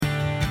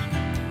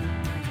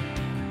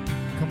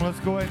Let's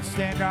go ahead and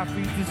stand to our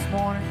feet this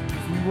morning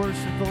as we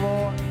worship the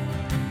Lord.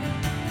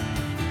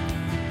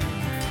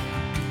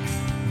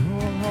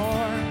 Oh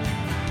Lord,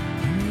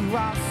 you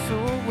are so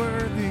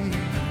worthy.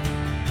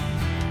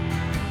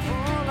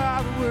 All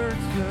our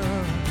words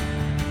of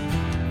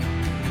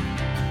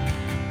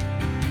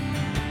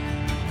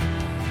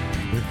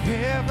the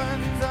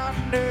heavens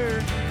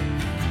under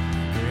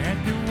and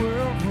the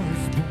world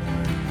was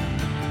born.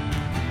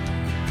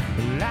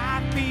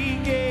 Life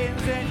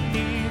begins and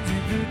ends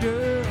in the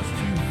dust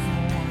you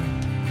form.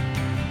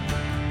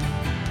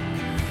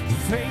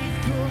 Faith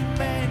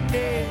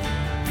commanded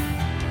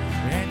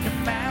and the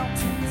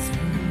mountains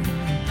move.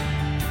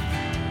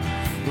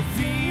 The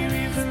fear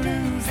is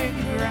losing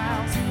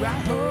ground, so I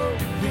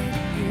hope in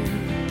you.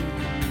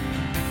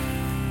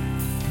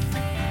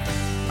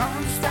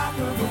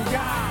 Unstoppable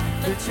God,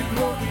 let your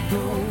glory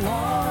go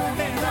on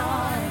and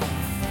on.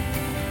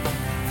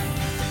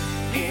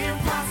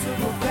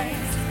 Impossible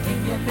things in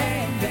your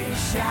name, they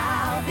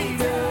shall be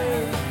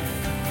done.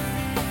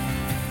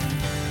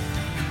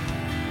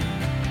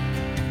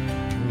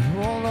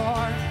 Oh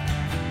Lord,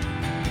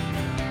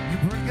 you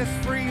bring us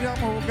freedom,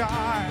 oh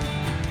God.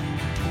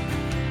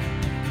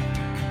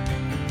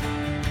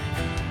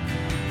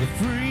 The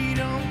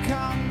freedom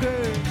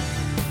conquered,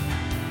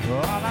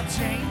 all our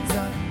chains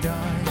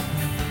undone.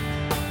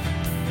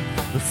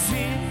 The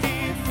sin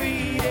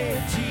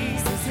defeated,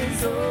 Jesus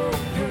is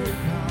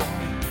overcome.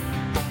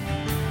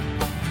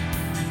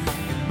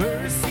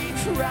 Mercy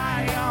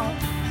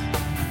triumphed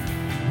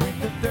when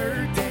the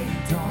third day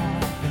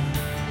dawned.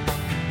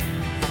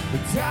 The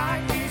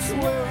darkness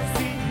was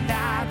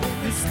denied when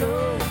the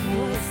storm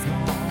was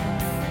gone.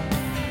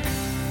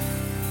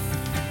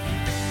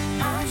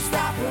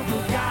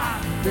 Unstoppable God,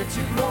 let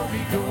your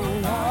glory go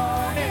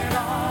on and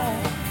on.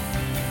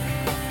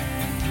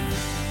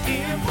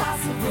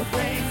 Impossible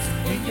things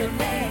in your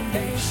name,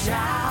 they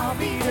shall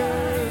be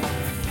done.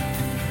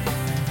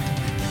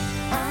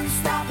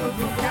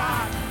 Unstoppable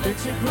God,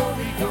 let your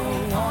glory go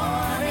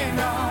on and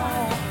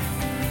on.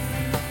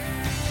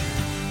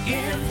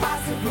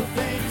 Impossible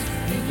things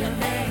in your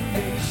name,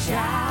 they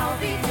shall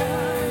be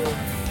done.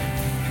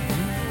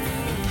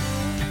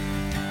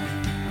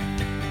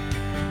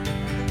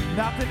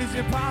 Nothing is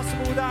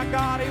impossible without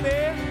God,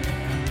 amen?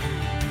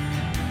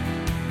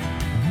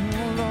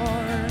 Oh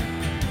Lord,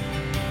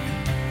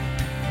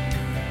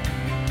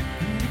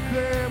 we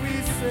declare, we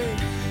say,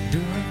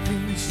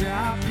 nothing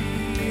shall be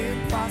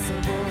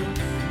impossible.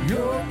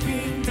 Your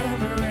kingdom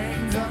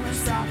reigns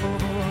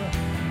unstoppable.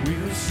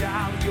 We'll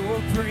shout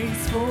your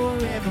praise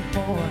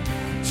forevermore.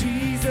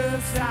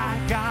 Jesus, our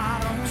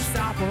God,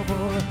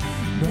 unstoppable.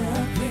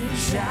 Nothing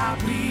shall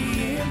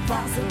be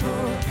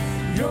impossible.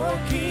 Your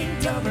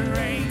kingdom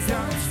reigns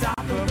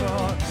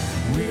unstoppable.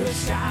 We'll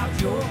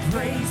shout your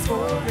praise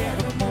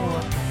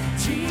forevermore.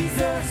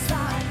 Jesus,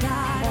 our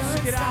God,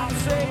 unstoppable. Get out and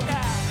say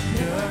that.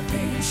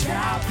 Nothing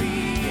shall be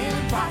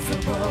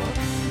impossible.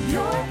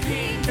 Your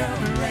kingdom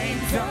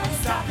reigns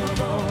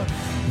unstoppable.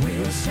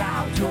 We'll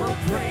shout your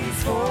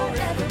praise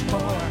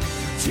forevermore.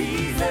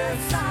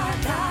 Jesus, our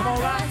God, come on,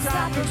 right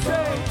time to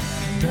say,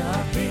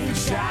 nothing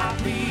shall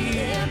be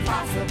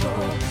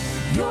impossible.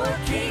 Your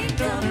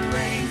kingdom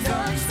reigns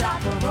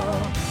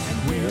unstoppable.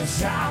 We'll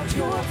shout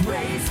your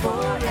praise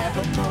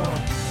forevermore.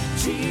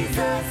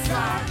 Jesus,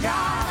 our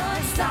God,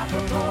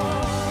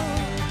 unstoppable.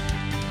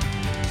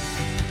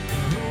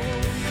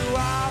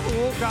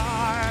 Oh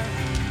God,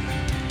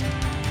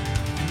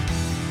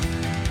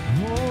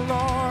 oh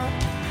Lord,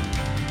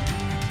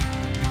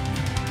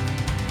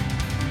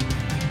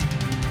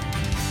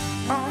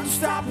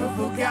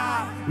 unstoppable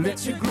God,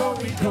 let your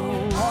glory go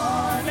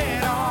on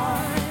and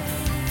on.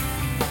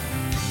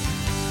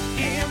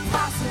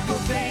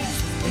 Impossible things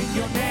in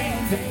your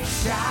name, they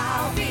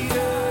shall be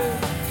done.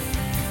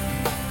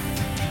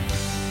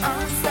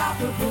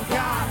 Unstoppable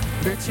God,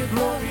 let your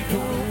glory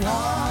go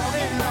on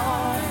and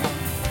on.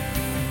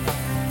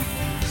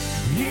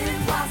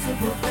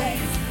 Impossible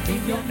things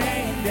in your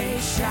name, they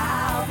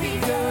shall be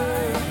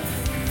done.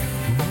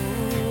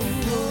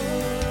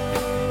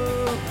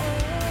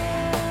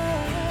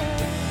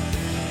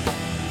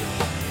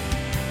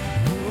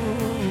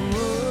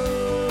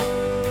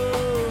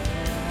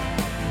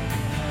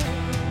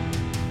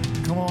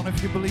 Come on,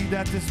 if you believe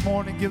that this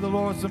morning, give the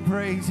Lord some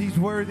praise. He's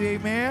worthy,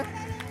 amen.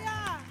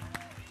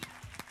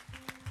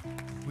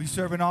 We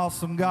serve an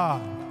awesome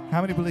God.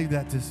 How many believe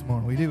that this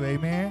morning? We do,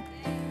 amen.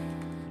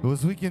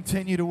 As we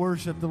continue to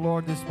worship the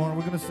Lord this morning,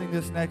 we're going to sing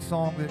this next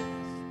song that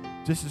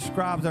just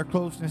describes our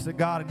closeness to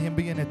God and Him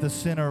being at the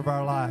center of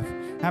our life.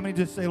 How many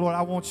just say, Lord,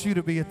 I want you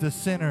to be at the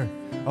center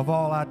of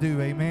all I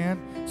do, amen?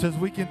 So as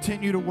we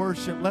continue to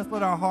worship, let's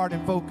let our heart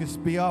and focus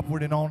be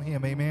upward and on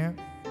Him, amen?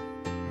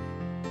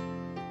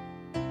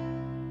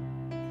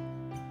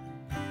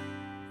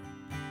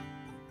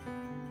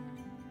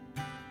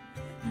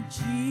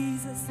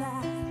 Jesus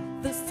at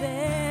the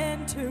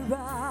center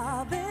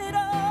of it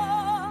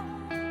all.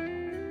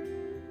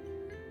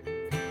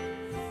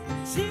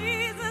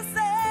 Jesus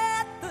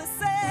at the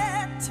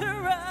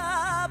center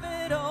of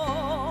it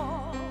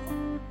all.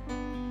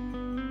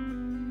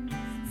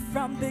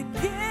 from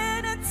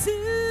beginning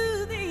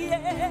to the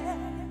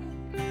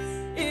end.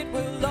 It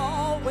will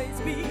always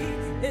be,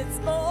 it's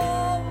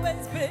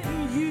always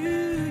been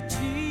you,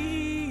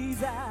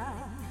 Jesus.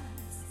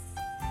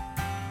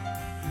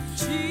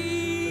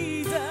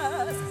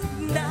 Jesus,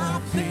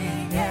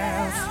 nothing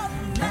else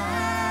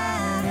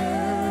matters.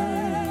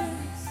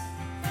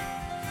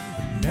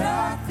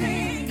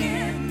 Nothing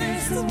in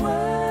this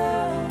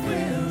world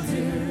will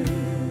do.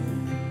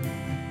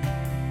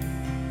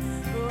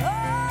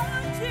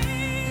 Oh,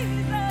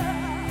 Jesus,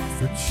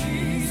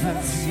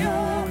 Jesus,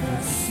 you're the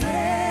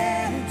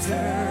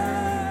center.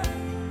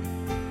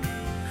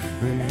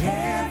 But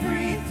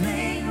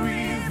everything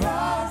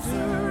revolves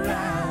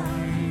around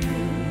you.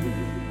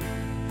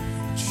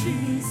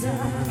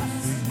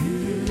 Jesus,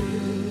 you.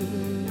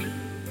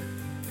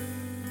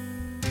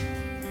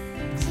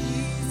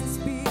 Jesus,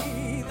 be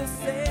the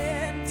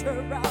center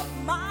of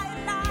my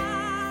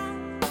life.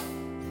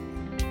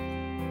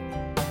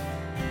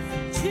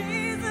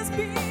 Jesus,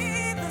 be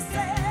the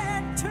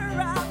center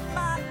of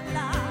my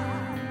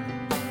life.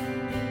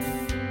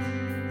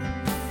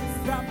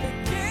 From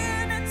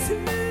beginning to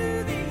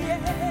the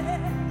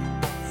end,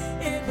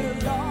 it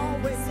will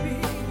always be,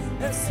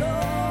 it's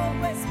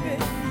always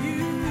been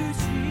you,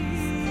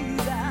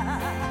 Jesus.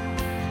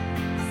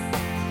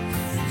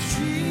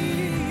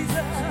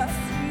 Jesus,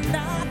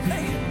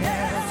 nothing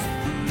else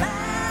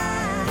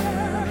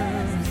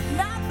matters.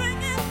 Nothing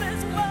in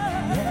this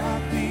world,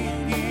 nothing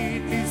in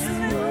this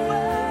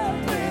world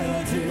will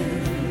do.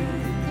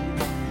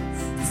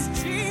 'Cause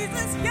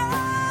Jesus,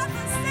 you're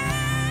the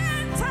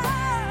center.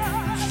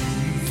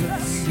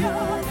 Jesus,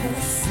 you're the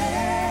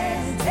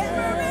center.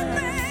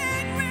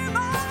 Everything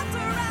revolves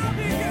around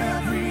you.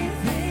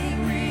 Everything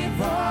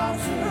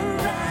revolves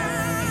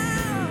around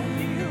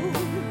you.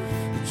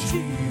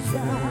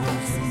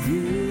 Jesus,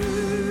 you.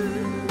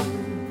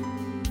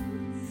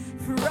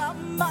 From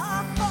my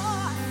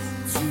heart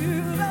to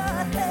the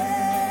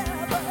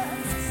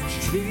heavens,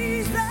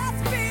 Jesus,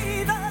 be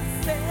the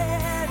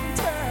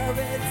center.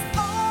 It's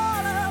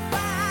all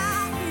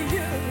about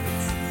you.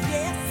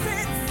 Yes,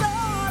 it's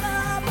all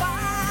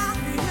about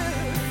you.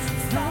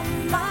 From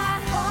my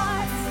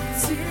heart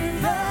to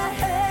the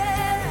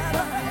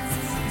heavens,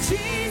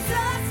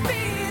 Jesus,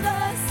 be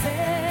the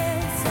center.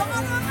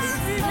 All about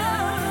you.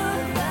 All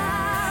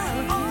about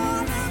you.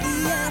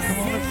 Come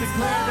on, let's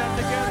declare that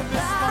together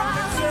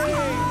this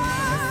morning.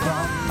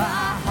 From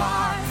my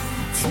heart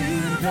to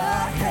the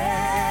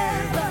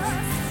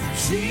heavens,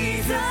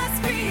 Jesus,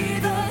 be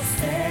the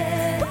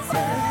center.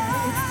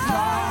 It's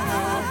all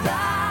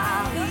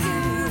about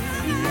you.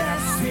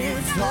 Yes,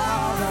 it's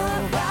all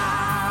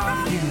about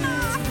you.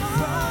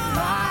 From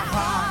my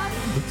heart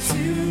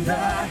to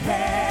the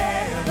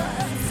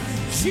heavens,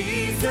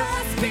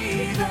 Jesus, be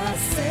the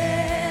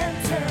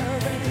center.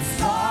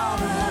 It's all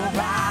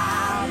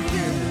about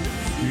you.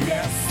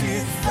 Yes,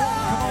 it's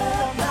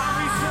all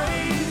about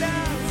you.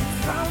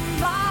 From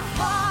my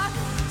heart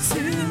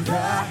to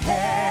the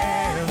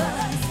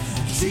heavens,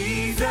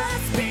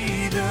 Jesus, be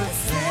the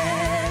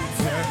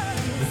center.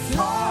 It's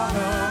all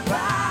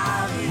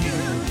about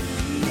you.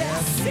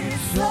 Yes,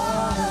 it's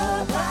all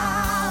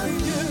about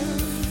you.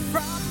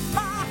 From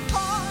my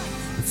heart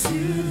to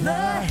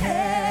the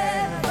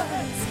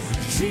heavens,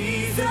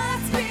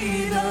 Jesus, be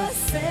the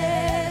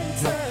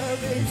center.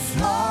 It's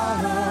all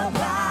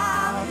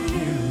about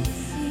you.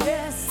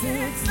 Yes,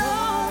 it's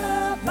all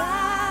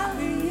about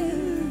you.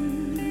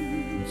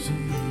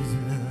 Jesus.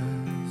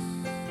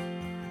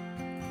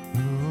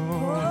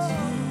 Oh,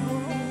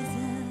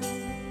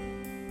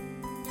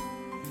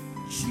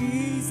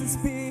 Jesus,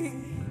 be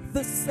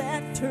the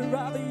center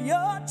of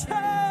your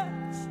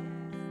church.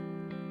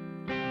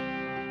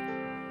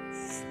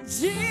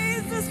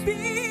 Jesus,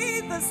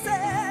 be the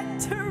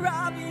center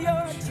of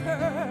your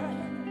church.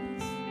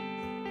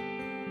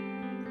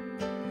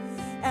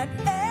 And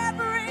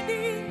every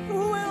knee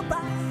will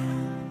bow,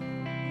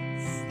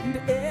 and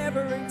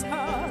every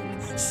tongue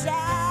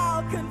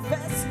shall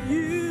confess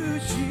you,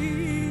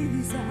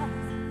 Jesus.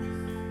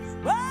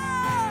 Whoa!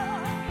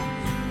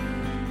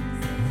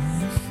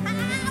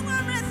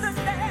 Power in the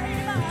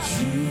name of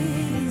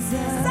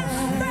Jesus.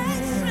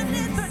 Salvation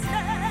in the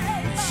name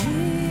of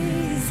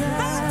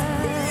Jesus.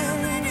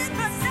 Healing in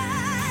the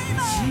name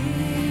of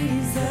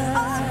Jesus.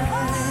 Oh,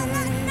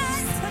 that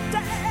name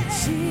today.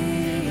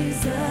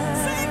 Jesus.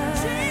 Sing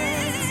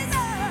Jesus.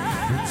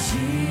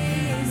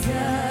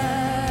 Jesus.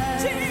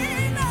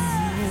 Jesus.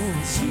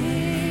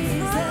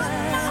 Jesus.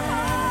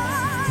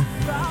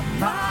 From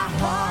my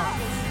heart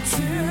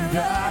to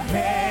the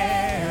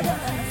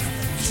heavens,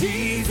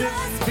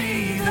 Jesus, be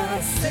the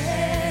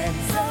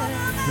center.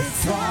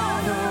 It's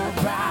all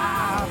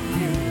about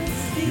you.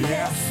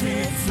 Yes,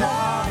 it's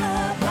all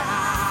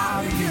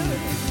about you.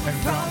 And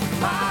from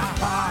my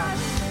heart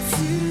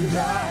to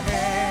the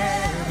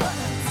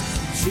heavens,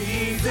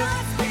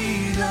 Jesus, be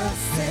the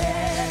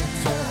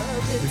center.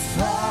 It's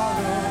all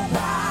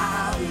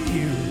about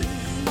you.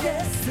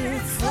 Yes,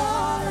 it's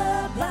all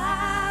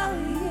about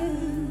you.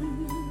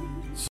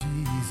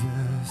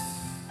 Jesus.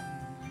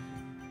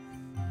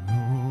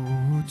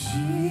 Oh,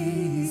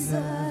 Jesus.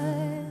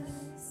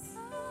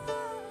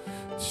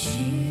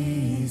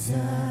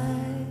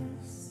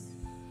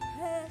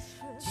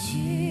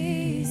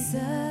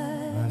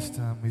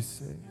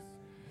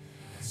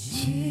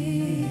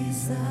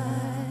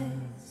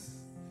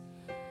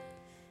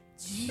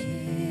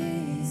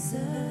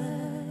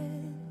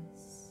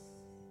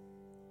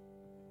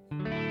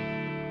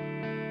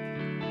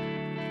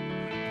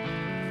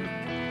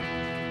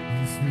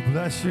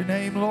 Bless your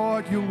name,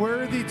 Lord. You're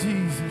worthy,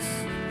 Jesus.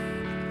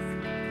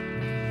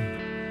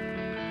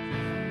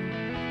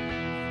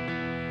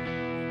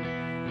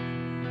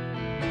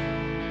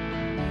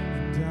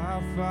 And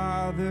our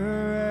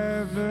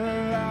Father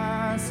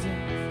everlasting,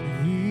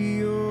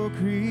 He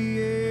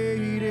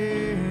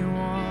created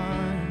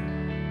one,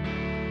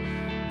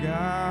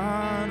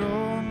 God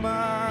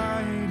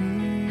Almighty,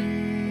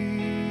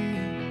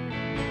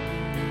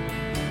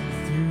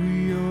 through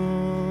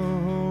your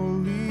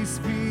Holy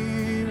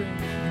Spirit,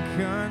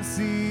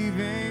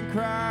 conceiving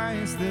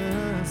Christ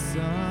the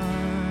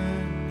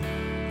Son,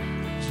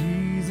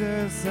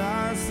 Jesus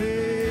our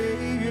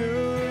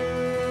Savior.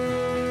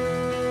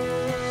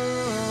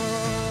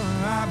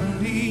 I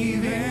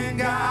believe in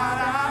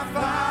God our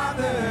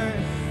Father,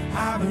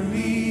 I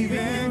believe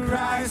in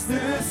Christ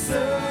the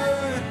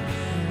Son,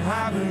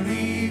 I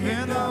believe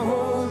in the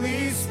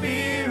Holy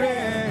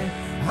Spirit,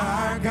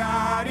 our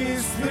God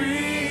is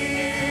three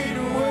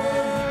in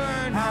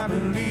one. I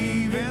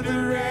believe in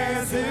the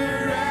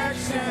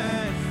resurrection,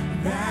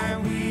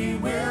 that we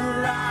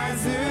will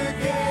rise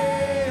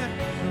again,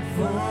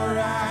 for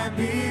I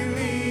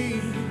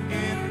believe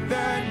in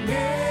the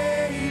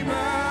name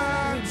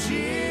of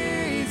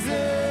Jesus.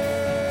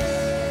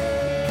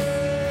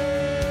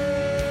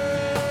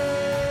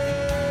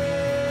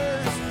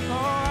 Oh,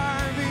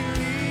 I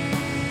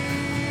believe.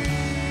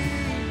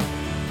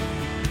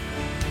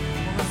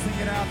 Well, let's sing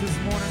it out this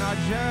morning, our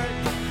judge.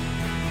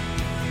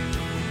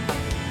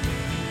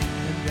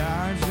 And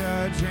our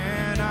judge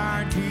and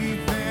our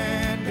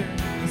defender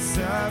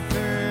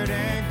suffered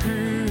and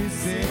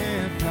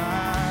crucified.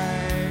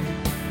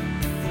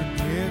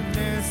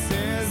 Forgiveness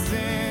is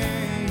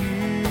in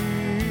you.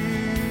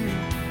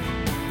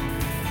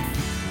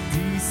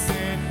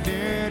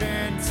 Descended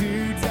into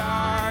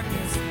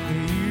darkness,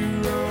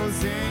 you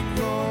rose in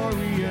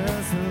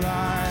glorious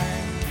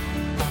light.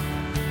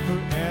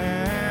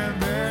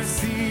 Forever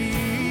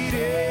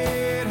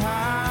seated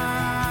high.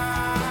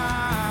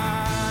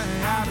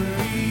 I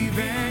believe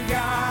in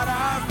God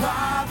our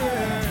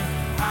Father,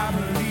 I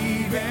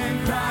believe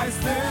in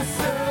Christ the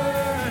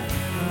Son,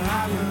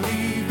 I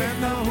believe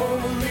in the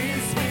Holy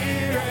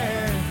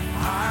Spirit,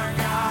 our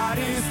God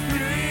is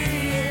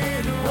three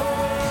in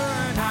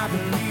one. I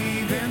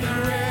believe in the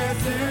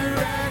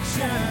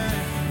resurrection,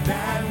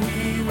 that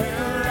we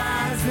will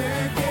rise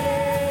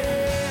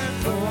again,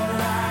 for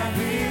I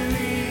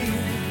believe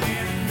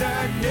in the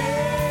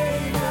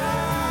name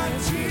of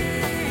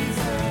Jesus.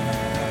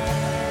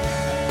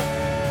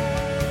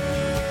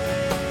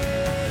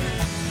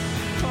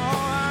 Oh,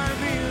 I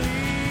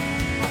believe.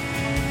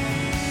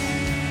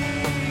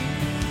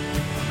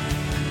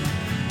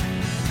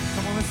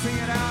 Come on, let's sing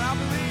it out. I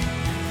believe.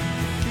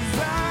 'Cause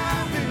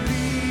I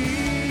believe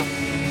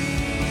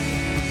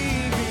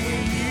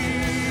in you.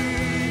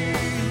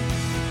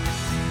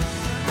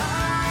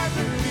 I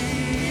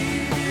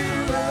believe you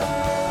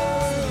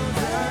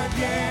rose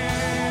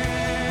again.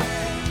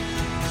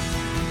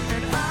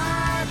 And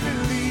I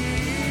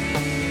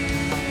believe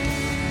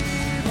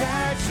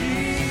that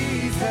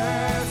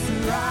Jesus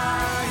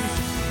Christ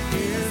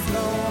is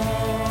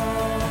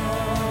Lord.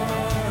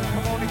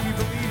 Come on, if you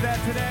believe that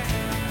today.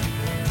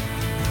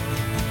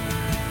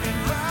 And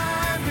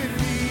I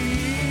believe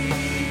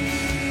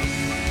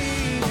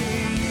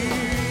in you.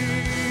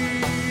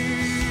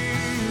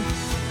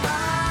 I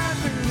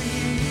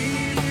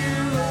believe you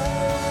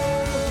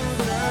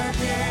rose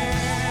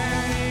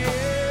again.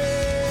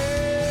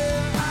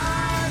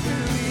 I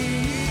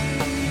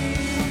believe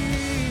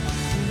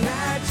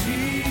that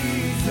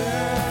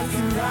Jesus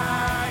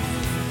Christ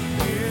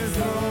is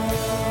Lord.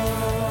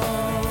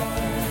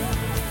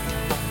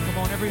 Come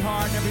on, every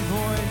heart and every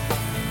voice.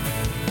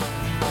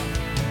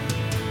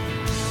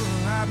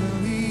 I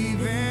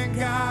believe in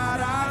God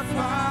our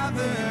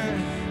Father,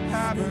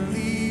 I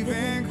believe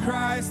in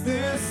Christ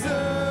the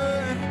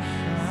Son,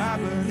 I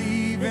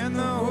believe in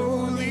the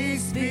Holy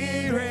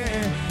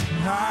Spirit,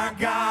 our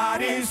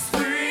God is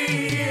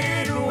three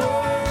in one.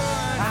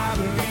 I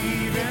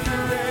believe in the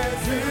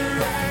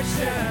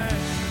resurrection,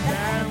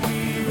 that we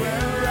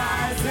will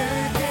rise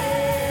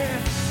again,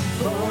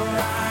 for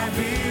I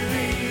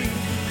believe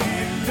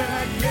in the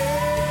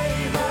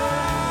name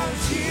of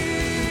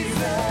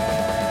Jesus.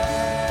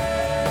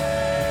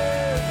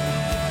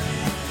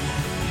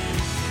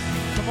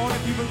 Come on,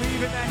 if you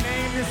believe in that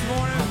name this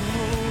morning.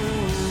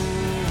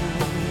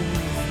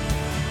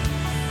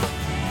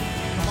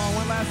 Come on,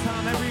 one last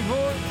time, every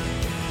voice.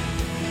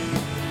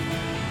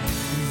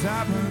 'Cause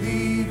I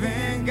believe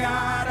in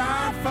God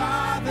our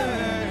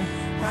Father,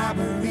 I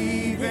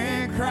believe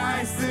in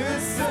Christ the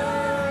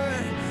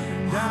Son,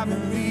 I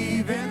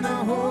believe in the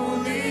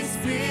Holy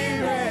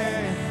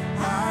Spirit,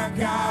 our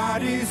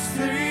God is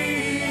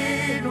three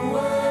in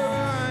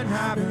one.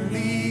 I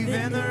believe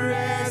in the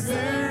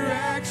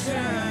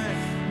resurrection,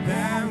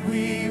 that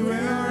we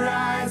will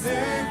rise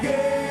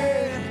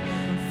again,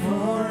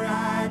 for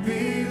I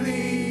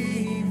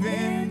believe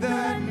in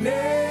the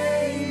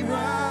name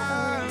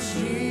of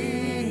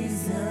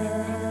Jesus.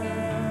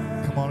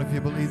 Come on, if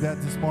you believe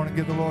that this morning,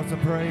 give the Lord some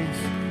praise.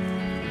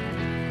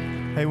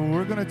 Hey, well,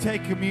 we're going to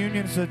take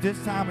communion. So at this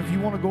time, if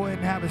you want to go ahead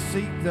and have a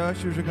seat, the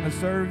ushers are going to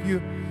serve you.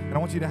 And I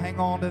want you to hang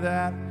on to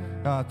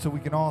that so we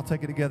can all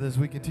take it together as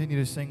we continue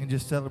to sing and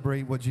just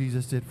celebrate what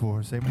Jesus did for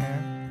us.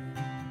 Amen.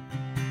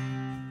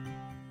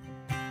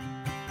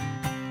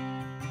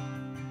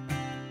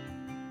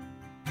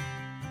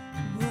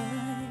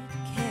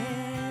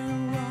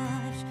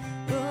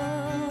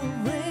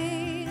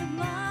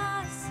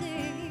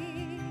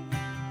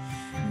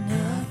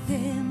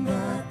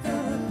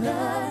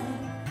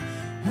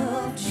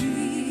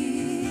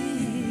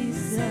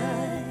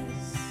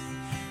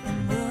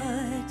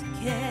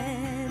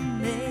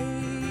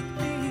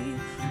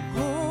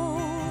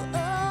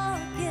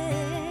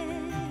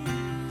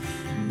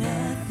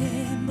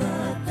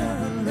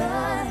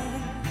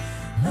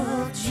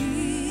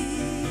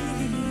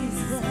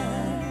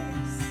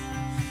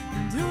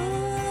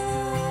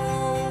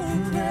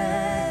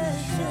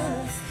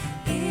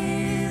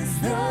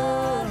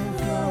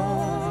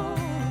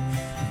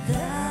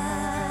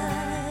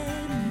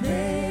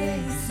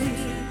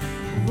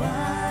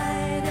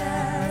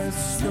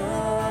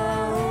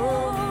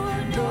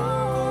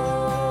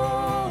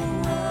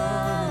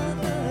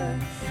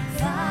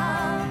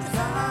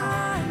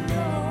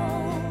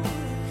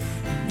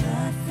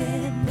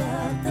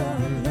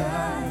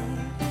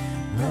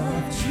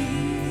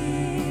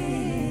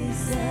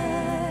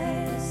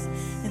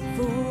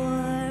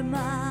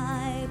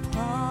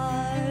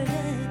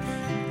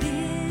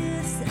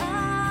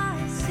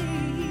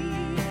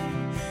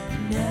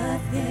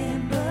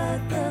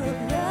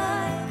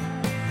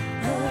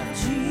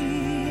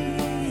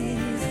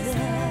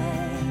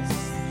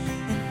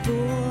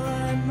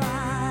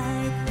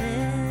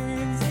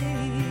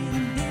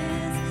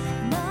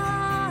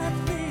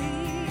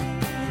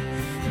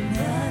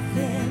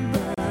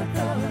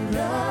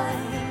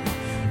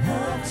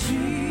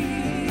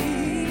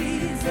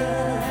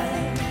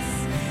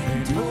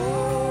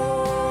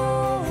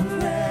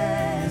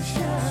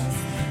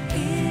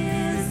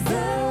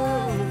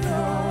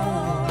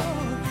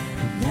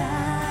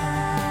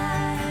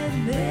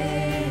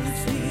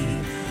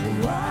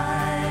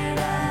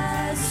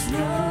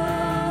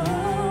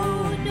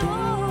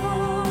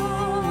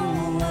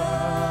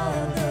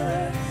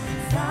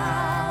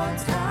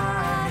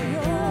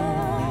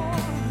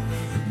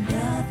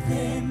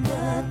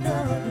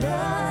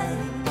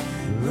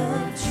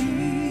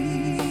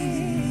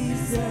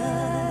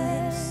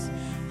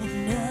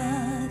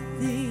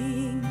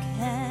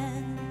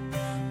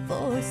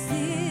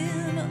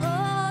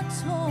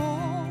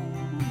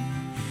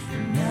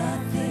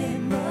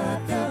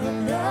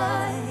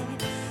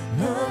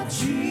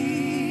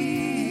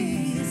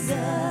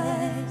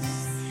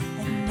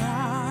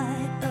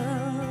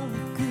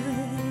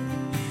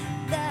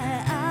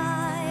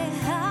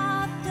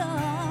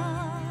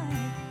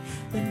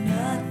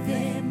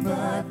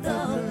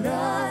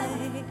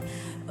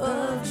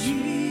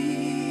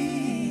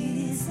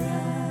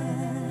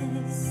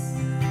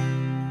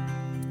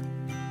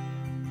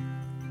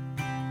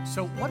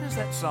 So what does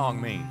that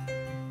song mean?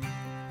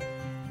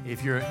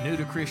 If you're new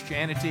to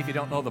Christianity, if you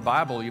don't know the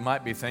Bible, you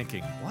might be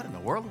thinking, what in the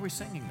world are we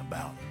singing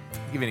about?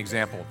 I'll give you an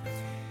example.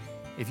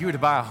 If you were to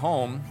buy a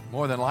home,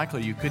 more than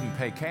likely you couldn't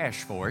pay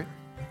cash for it.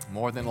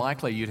 More than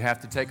likely you'd have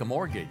to take a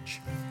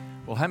mortgage.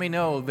 Well, how many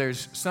know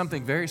there's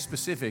something very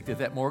specific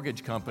that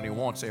mortgage company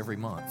wants every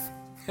month?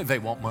 They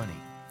want money.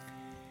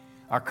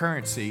 Our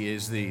currency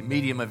is the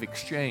medium of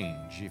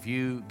exchange. If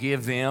you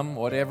give them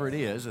whatever it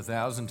is,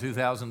 $1,000,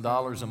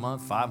 $2,000 a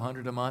month,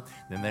 $500 a month,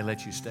 then they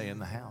let you stay in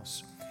the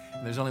house.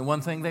 And there's only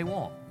one thing they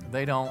want.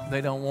 They don't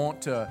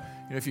want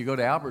if you go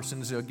to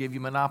Albertsons, they'll give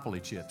you Monopoly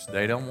chips.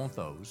 They don't want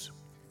those.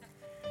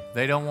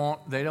 They don't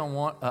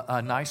want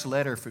a nice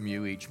letter from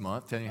you each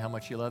month telling you how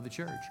much you love the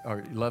church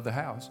or you love the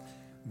house.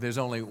 There's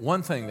only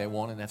one thing they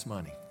want, and that's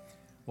money.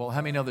 Well,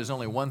 how many know there's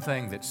only one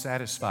thing that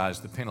satisfies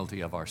the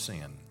penalty of our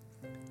sin?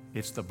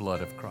 It's the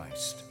blood of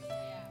Christ.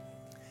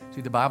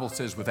 See, the Bible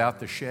says without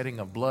the shedding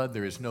of blood,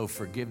 there is no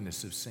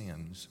forgiveness of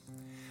sins.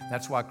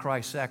 That's why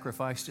Christ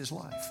sacrificed his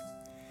life.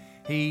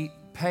 He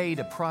paid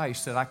a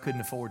price that I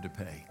couldn't afford to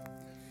pay.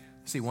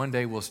 See, one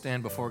day we'll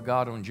stand before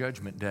God on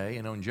Judgment Day,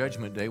 and on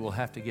Judgment Day we'll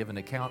have to give an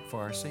account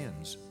for our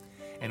sins.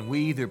 And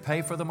we either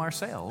pay for them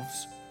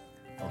ourselves,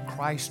 or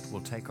Christ will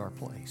take our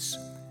place.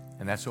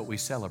 And that's what we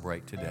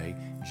celebrate today.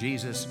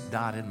 Jesus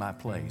died in my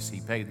place.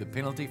 He paid the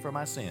penalty for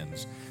my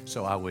sins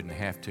so I wouldn't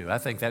have to. I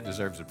think that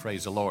deserves a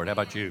praise the Lord. How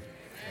about you?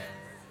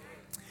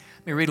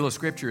 Let me read a little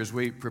scripture as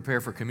we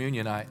prepare for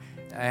communion. I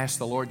asked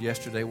the Lord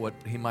yesterday what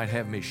he might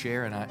have me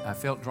share, and I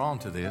felt drawn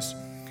to this.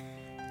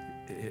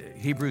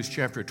 Hebrews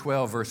chapter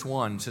 12, verse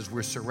 1 says,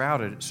 we're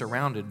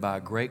surrounded by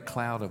a great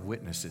cloud of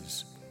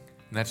witnesses.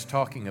 And that's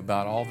talking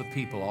about all the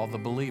people, all the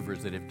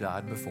believers that have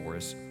died before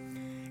us.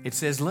 It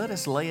says, let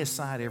us lay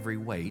aside every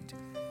weight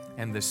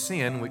and the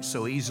sin which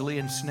so easily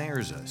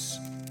ensnares us,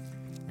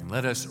 and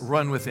let us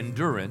run with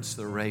endurance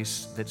the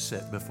race that's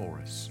set before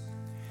us.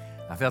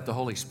 I felt the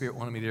Holy Spirit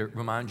wanted me to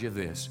remind you of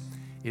this,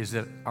 is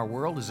that our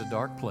world is a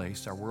dark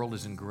place, our world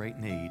is in great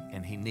need,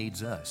 and he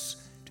needs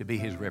us to be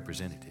his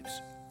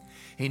representatives.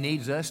 He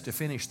needs us to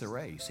finish the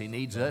race. He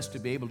needs us to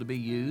be able to be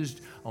used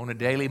on a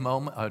daily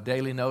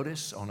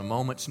notice, on a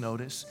moment's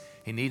notice.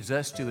 He needs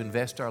us to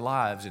invest our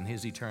lives in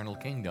His eternal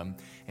kingdom.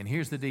 And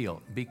here's the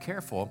deal. Be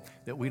careful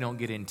that we don't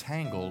get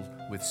entangled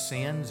with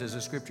sins, as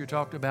the Scripture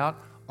talked about,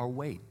 or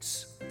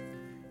weights.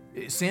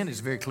 Sin is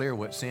very clear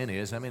what sin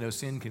is. I mean,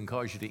 sin can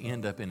cause you to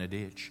end up in a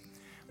ditch.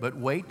 But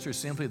weights are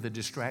simply the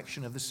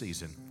distraction of the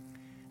season.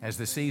 As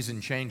the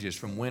season changes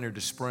from winter to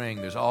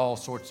spring, there's all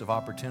sorts of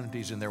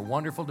opportunities, and they're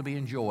wonderful to be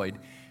enjoyed.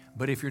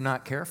 But if you're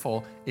not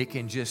careful, it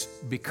can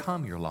just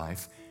become your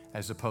life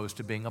as opposed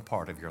to being a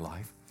part of your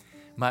life.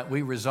 Might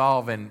we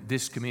resolve in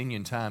this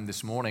communion time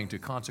this morning to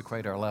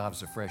consecrate our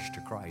lives afresh to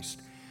Christ,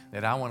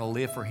 that I want to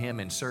live for Him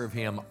and serve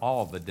Him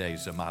all the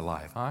days of my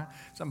life, huh?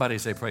 Somebody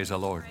say, praise the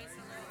Lord.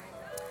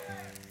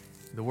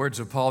 The words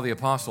of Paul the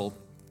Apostle,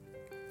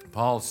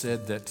 Paul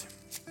said that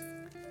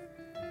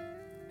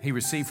he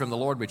received from the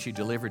Lord which He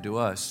delivered to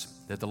us,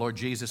 that the Lord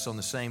Jesus on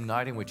the same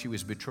night in which He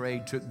was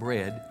betrayed took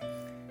bread,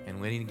 and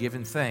when He had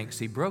given thanks,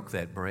 He broke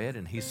that bread,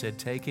 and He said,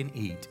 take and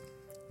eat.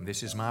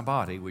 This is my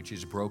body which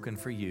is broken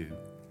for you.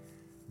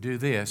 Do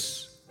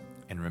this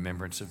in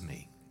remembrance of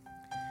me.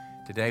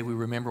 Today we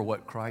remember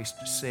what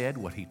Christ said,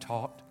 what He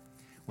taught.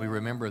 We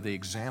remember the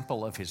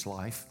example of His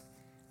life.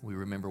 We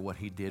remember what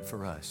He did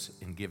for us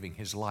in giving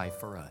His life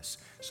for us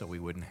so we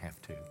wouldn't have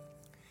to.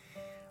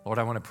 Lord,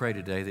 I want to pray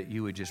today that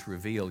You would just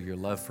reveal Your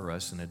love for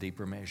us in a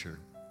deeper measure.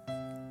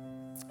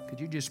 Could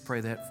you just pray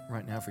that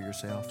right now for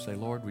yourself? Say,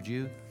 Lord, would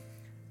You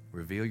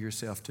reveal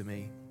Yourself to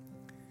me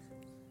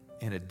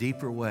in a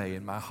deeper way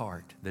in my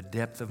heart, the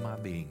depth of my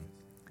being.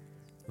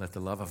 Let the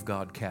love of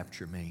God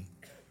capture me.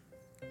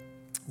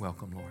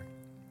 Welcome, Lord.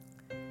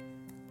 I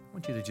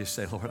want you to just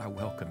say, Lord, I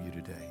welcome You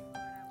today.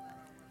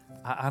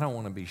 I don't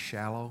want to be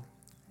shallow.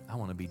 I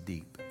want to be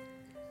deep.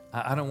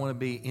 I don't want to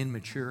be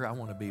immature. I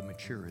want to be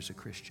mature as a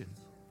Christian.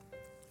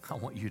 I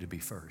want You to be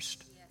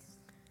first.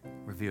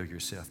 Reveal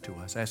Yourself to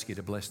us. I ask You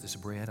to bless this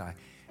bread. I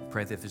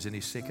pray that if there's any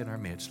sick in our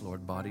midst,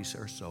 Lord, bodies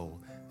or soul,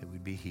 that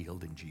we'd be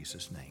healed in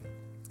Jesus' name.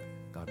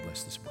 God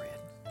bless this bread.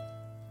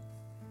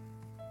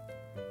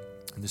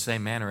 In the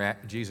same manner,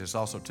 Jesus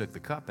also took the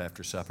cup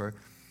after supper,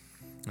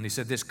 and He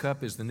said, this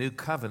cup is the new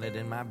covenant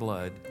in my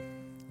blood.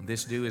 And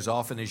this do as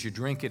often as you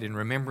drink it in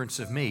remembrance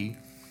of me.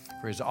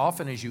 For as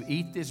often as you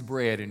eat this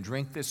bread and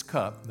drink this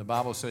cup, the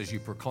Bible says you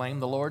proclaim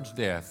the Lord's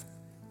death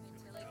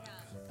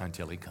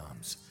until He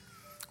comes.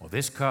 Well,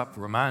 this cup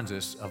reminds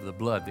us of the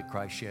blood that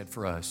Christ shed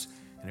for us,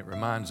 and it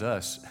reminds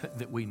us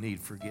that we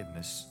need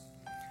forgiveness.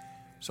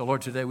 So,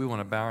 Lord, today we want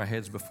to bow our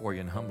heads before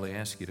You and humbly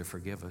ask You to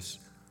forgive us.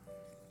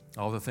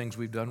 All the things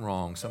we've done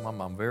wrong, some of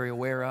them I'm very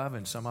aware of,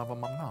 and some of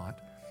them I'm not.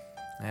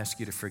 I ask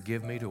You to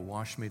forgive me, to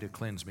wash me, to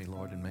cleanse me,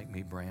 Lord, and make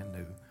me brand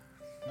new.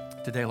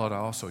 Today, Lord, I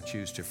also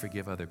choose to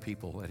forgive other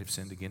people that have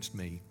sinned against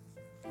me.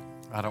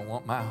 I don't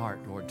want my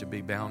heart, Lord, to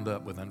be bound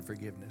up with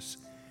unforgiveness.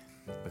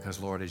 Because,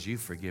 Lord, as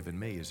You've forgiven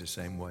me is the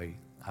same way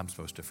I'm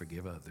supposed to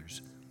forgive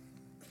others.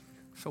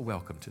 So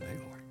welcome today,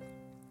 Lord.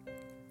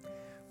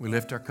 We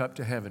lift our cup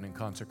to heaven and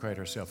consecrate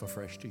ourselves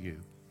afresh to You.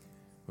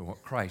 We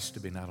want Christ to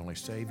be not only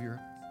Savior,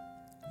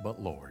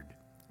 but Lord.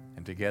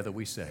 And together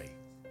we say,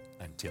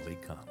 until He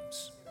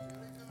comes.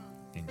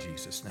 In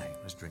Jesus' name,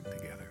 let's drink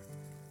together.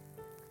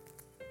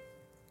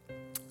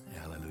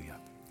 Hallelujah.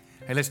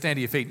 Hey, let's stand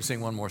to your feet and sing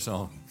one more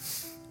song.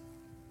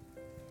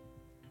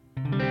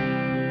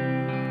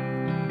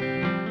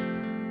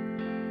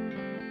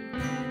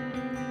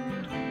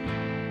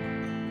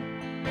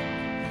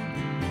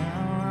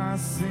 Now I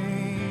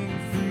sing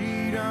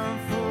freedom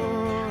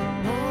for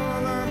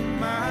all of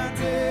my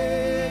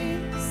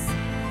days.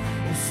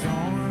 It's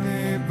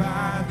only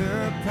by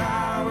the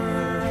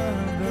power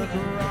of the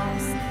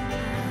cross.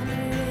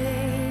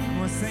 Come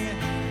on, sing it.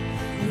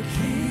 The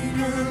King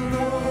of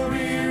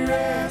Glory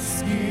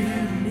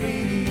rescued me.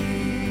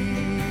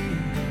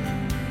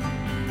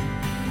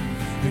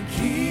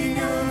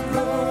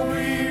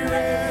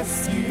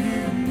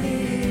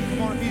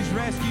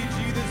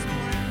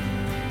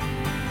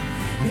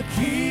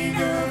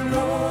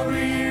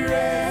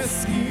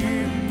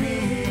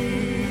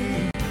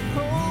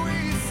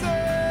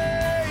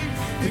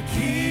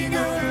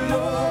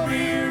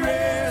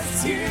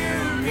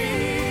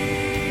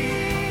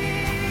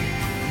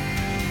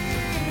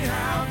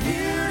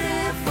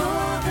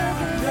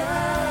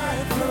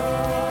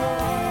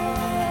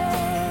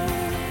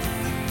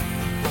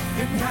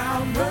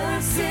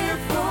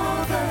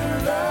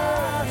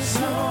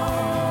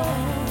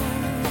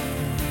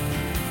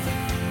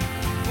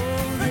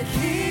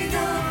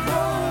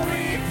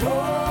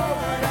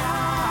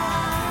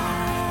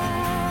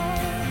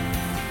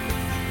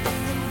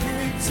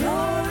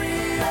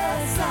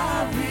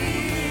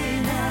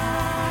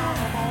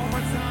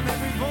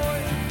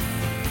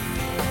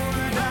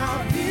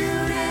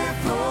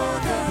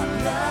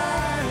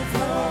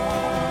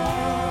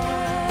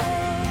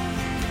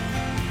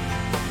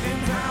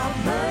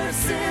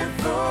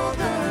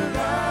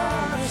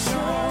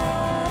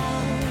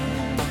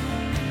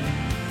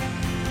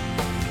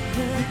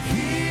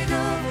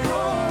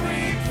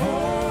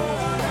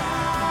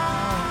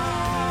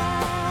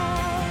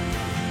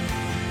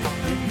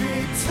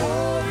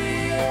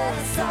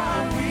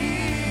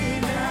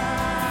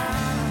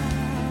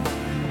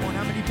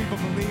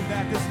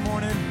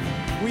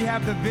 we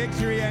have the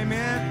victory.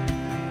 Amen.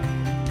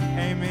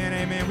 Amen,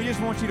 amen. We just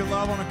want you to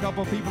love on a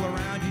couple people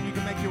around you. You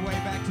can make your way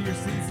back to your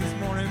seats this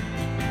morning.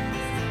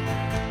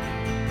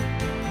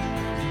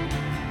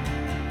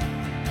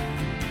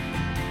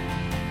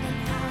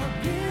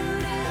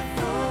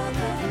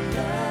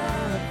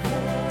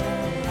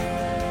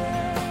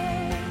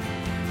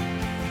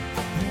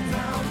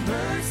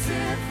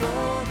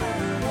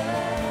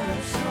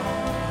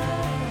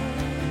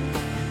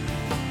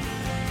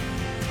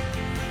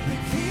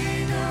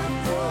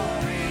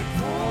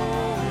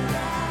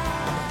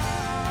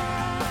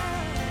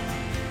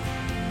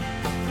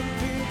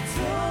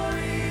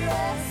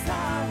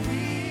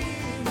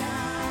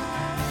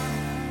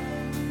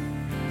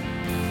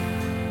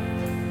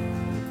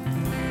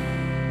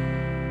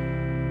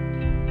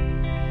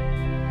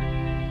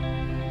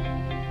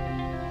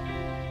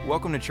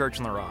 Welcome to Church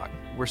on the Rock.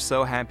 We're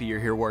so happy you're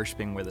here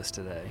worshiping with us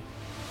today.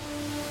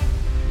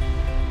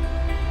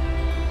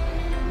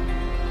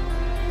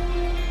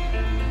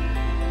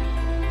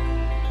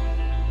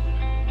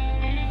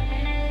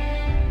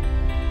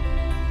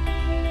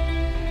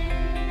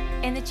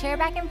 In the chair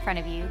back in front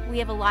of you, we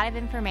have a lot of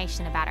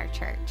information about our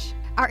church.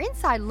 Our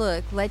inside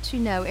look lets you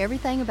know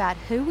everything about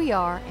who we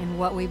are and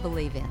what we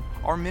believe in.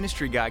 Our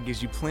ministry guide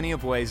gives you plenty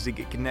of ways to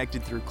get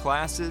connected through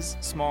classes,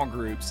 small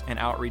groups, and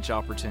outreach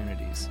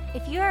opportunities.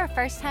 If you are a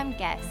first-time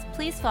guest,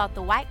 please fill out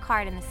the white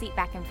card in the seat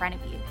back in front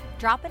of you.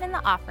 Drop it in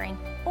the offering,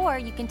 or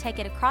you can take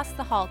it across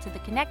the hall to the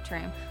Connect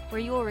room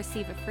where you will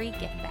receive a free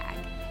gift bag.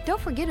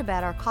 Don't forget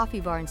about our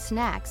coffee bar and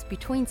snacks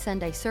between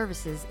Sunday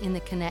services in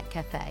the Connect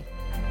Cafe.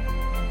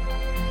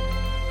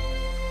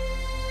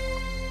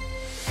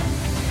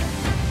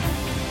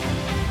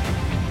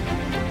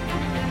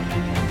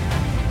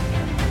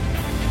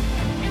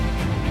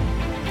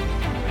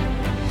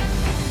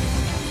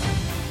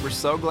 We're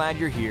so glad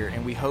you're here,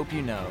 and we hope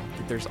you know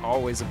that there's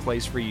always a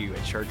place for you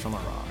at Church on the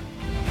Rock.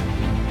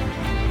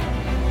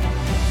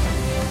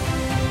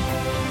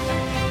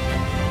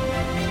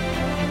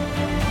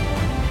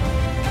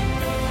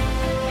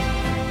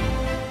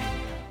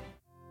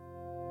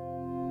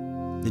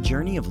 The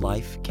journey of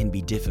life can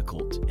be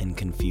difficult and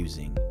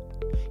confusing.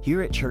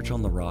 Here at Church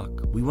on the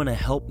Rock, we want to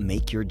help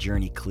make your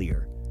journey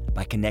clear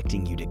by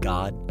connecting you to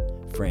God,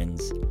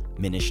 friends,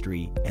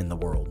 ministry, and the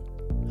world.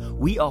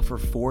 We offer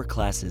 4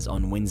 classes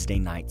on Wednesday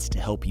nights to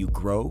help you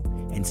grow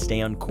and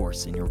stay on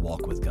course in your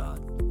walk with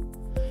God.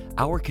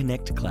 Our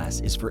Connect class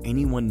is for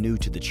anyone new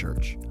to the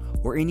church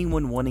or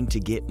anyone wanting to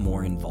get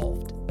more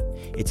involved.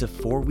 It's a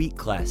 4-week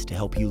class to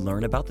help you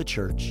learn about the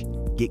church,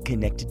 get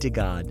connected to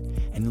God,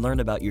 and learn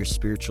about your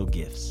spiritual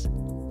gifts.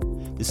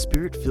 The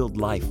Spirit-Filled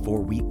Life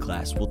 4-week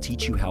class will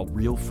teach you how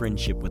real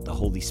friendship with the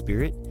Holy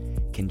Spirit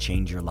can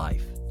change your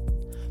life.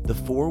 The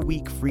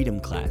 4-week Freedom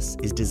class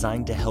is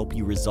designed to help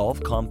you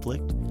resolve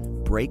conflict,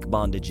 break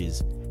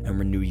bondages, and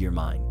renew your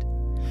mind.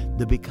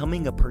 The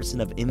Becoming a Person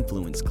of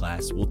Influence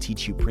class will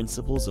teach you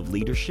principles of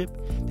leadership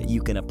that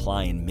you can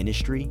apply in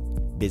ministry,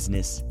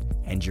 business,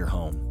 and your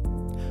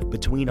home.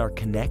 Between our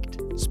Connect,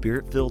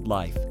 Spirit-Filled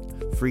Life,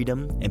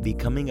 Freedom, and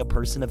Becoming a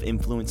Person of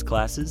Influence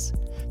classes,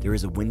 there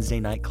is a Wednesday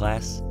night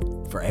class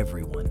for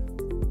everyone.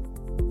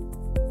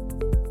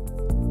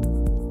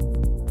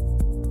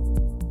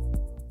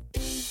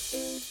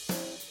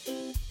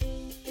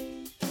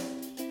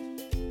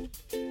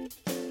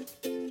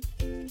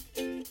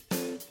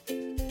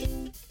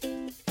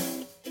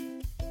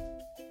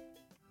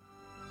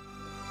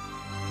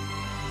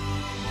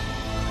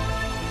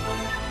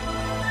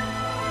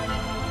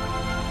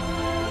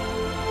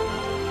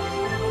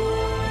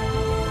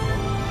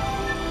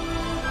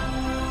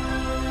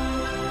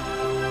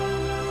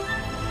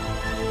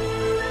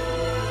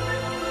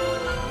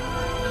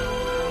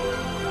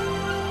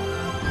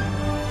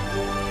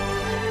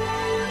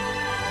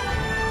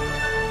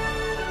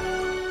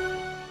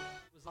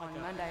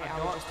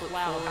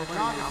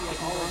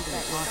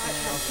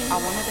 I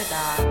wanted to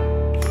die.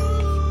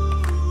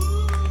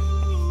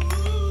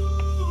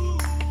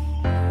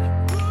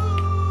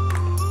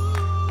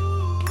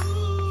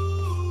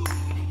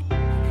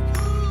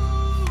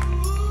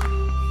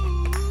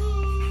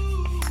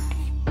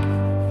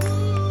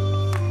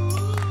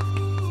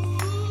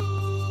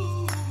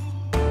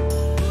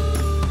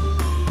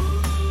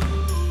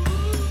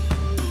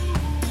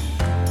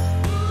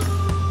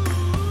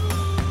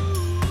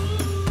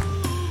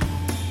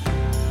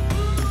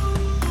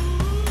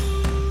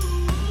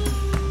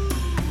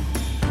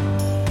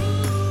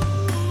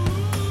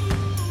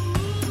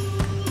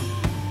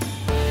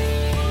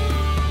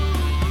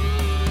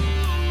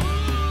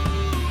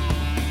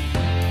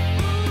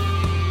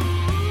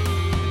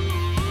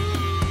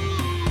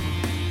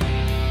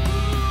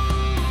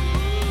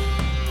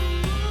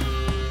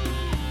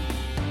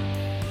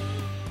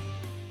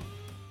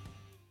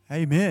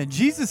 Amen.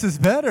 Jesus is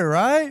better,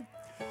 right?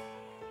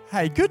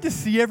 Hey, good to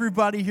see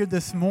everybody here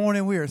this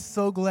morning. We are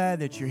so glad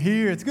that you're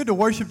here. It's good to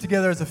worship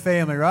together as a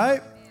family,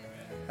 right?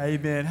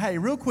 Amen. Hey,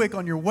 real quick,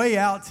 on your way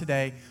out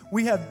today,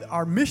 we have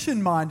our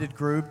mission-minded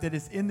group that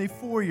is in the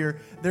foyer.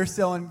 They're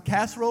selling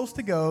casseroles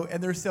to go,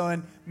 and they're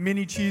selling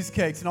mini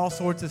cheesecakes and all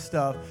sorts of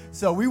stuff.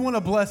 So we want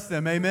to bless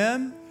them.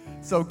 Amen?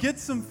 So get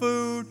some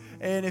food,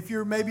 and if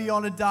you're maybe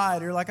on a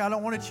diet or you're like, I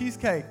don't want a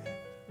cheesecake,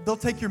 they'll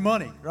take your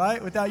money,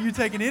 right, without you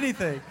taking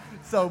anything.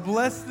 So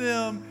bless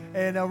them,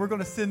 and we're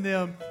going to send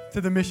them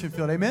to the mission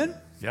field. Amen?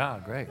 Yeah,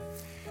 great.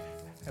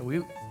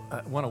 We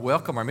want to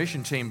welcome our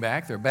mission team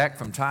back. They're back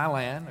from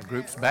Thailand. A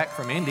group's back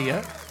from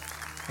India.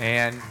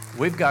 And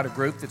we've got a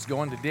group that's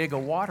going to dig a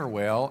water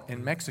well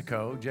in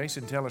Mexico.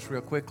 Jason, tell us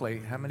real quickly,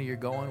 how many are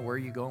going, where are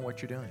you going,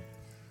 what you're doing?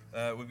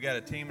 We've got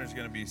a team. There's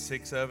going to be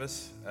 6 of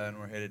us, and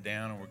we're headed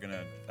down, and we're going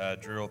to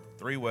drill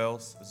 3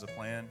 wells is the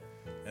plan.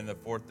 And the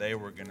 4th day,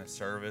 we're going to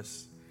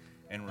service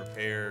and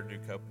repair, do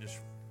just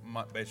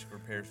basic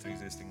repairs to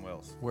existing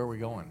wells. Where are we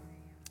going?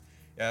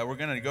 We're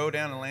going to go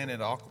down and land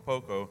at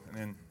Acapulco, and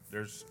then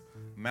there's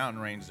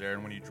mountain range there,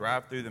 and when you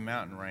drive through the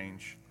mountain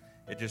range,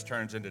 it just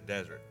turns into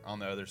desert on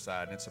the other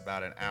side, and it's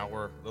about an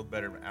hour, a little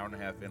better than an hour and a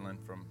half inland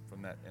from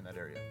that in that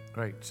area.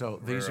 Great.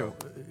 So these are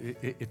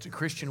it's a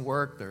Christian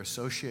work. They're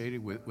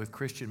associated with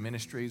Christian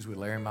ministries, with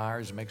Larry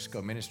Myers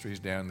Mexico Ministries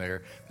down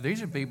there. But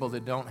these are people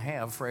that don't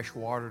have fresh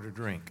water to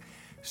drink.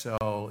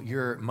 So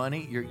your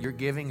money, your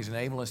giving is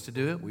enabling us to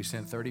do it. We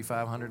sent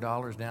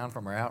 $3,500 down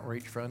from our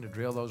outreach fund to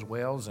drill those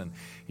wells, and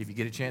if you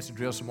get a chance to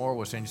drill some more,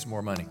 we'll send you some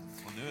more money.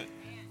 We'll do it.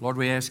 Lord,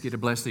 we ask you to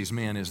bless these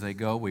men as they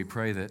go. We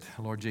pray that,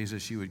 Lord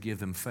Jesus, you would give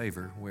them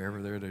favor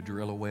wherever they're to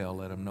drill a well.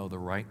 Let them know the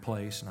right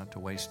place, not to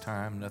waste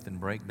time, nothing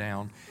break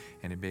down,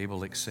 and to be able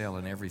to excel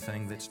in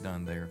everything that's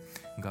done there.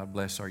 And God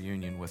bless our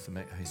union with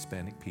the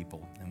Hispanic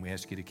people. And we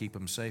ask you to keep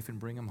them safe and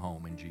bring them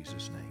home in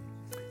Jesus'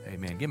 name.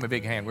 Amen. Give them a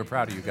big hand. We're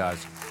proud of you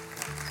guys.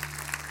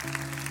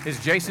 This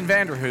is Jason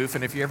Vanderhoof,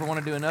 and if you ever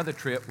want to do another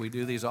trip, we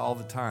do these all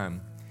the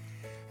time.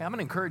 I'm going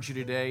to encourage you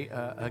today,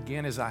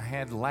 again, as I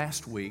had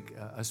last week,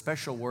 a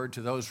special word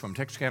to those from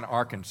Texarkana,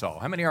 Arkansas.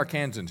 How many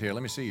Arkansans here?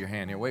 Let me see your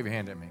hand here. Wave your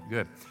hand at me.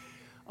 Good.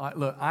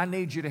 Look, I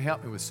need you to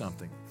help me with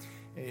something.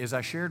 As I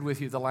shared with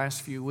you the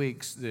last few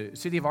weeks, the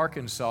city of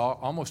Arkansas,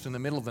 almost in the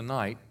middle of the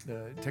night,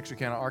 the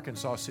Texarkana,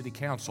 Arkansas City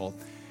Council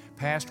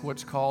passed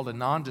what's called a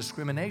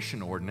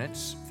non-discrimination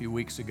ordinance a few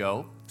weeks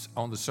ago.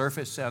 On the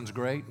surface, sounds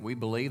great. We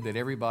believe that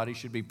everybody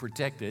should be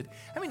protected.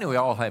 I mean, we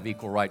all have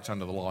equal rights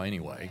under the law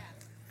anyway.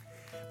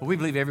 But we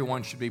believe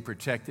everyone should be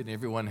protected and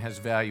everyone has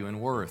value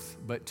and worth.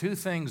 But 2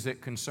 things that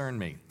concern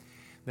me.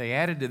 They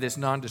added to this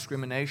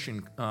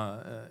non-discrimination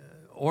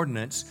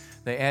ordinance,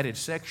 they added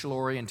sexual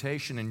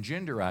orientation and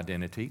gender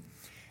identity.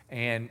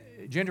 And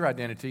gender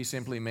identity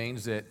simply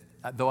means that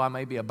though I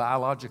may be a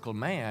biological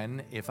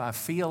man, if I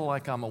feel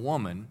like I'm a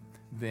woman,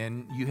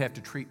 then you have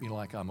to treat me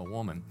like I'm a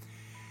woman.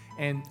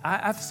 And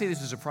I see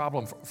this as a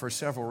problem for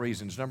several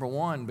reasons. Number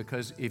one,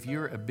 because if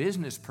you're a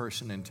business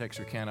person in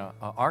Texarkana,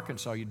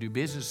 Arkansas, you do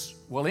business,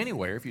 well,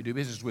 anywhere. If you do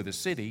business with a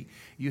city,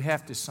 you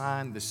have to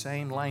sign the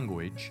same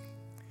language,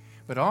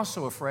 but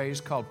also a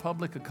phrase called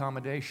public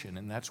accommodation,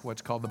 and that's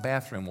what's called the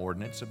bathroom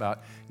ordinance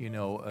about,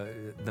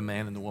 the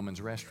man and the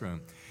woman's restroom.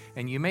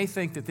 And you may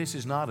think that this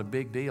is not a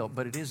big deal,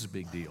 but it is a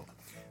big deal.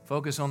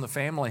 Focus on the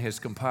Family has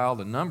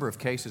compiled a number of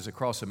cases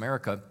across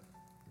America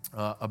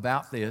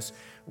about this.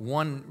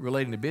 One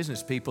relating to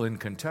business people in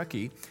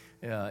Kentucky.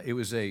 It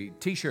was a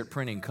T-shirt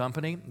printing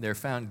company. They're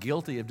found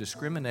guilty of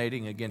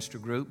discriminating against a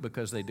group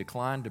because they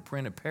declined to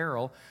print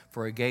apparel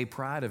for a gay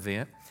pride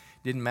event.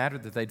 Didn't matter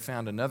that they'd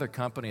found another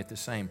company at the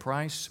same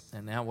price,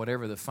 and now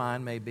whatever the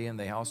fine may be, and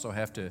they also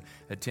have to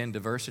attend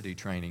diversity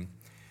training.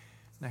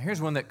 Now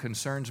here's one that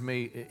concerns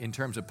me in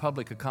terms of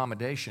public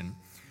accommodation.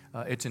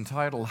 It's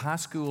entitled High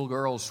School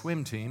Girls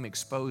Swim Team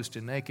Exposed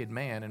to Naked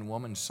Man in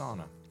Woman's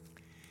Sauna.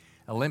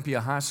 Olympia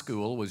High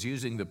School was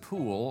using the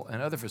pool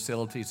and other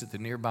facilities at the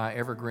nearby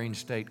Evergreen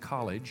State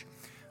College.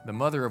 The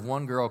mother of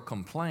one girl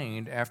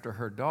complained after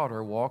her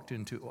daughter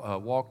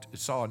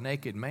saw a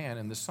naked man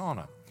in the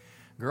sauna.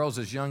 Girls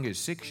as young as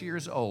 6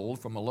 years old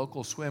from a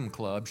local swim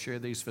club share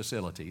these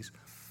facilities.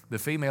 The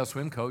female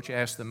swim coach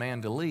asked the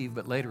man to leave,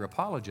 but later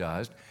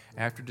apologized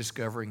after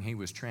discovering he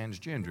was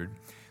transgendered.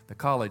 The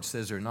college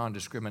says their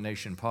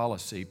non-discrimination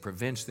policy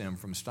prevents them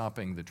from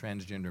stopping the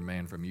transgender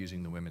man from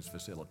using the women's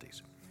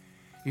facilities.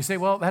 You say,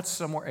 well, that's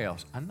somewhere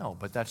else. I know,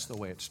 but that's the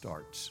way it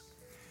starts.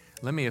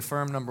 Let me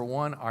affirm, number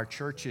one, our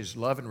church's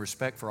love and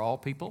respect for all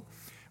people.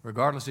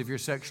 Regardless of your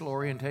sexual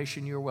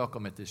orientation, you're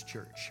welcome at this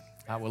church.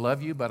 I will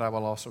love you, but I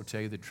will also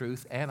tell you the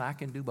truth, and I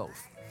can do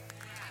both.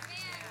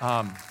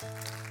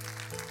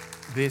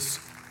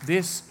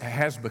 This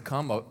has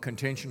become a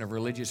contention of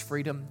religious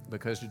freedom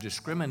because to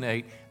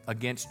discriminate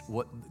against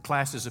what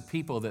classes of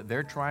people that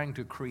they're trying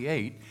to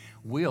create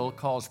will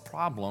cause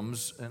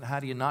problems. And how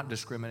do you not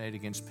discriminate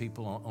against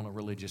people on a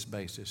religious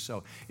basis?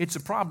 So it's a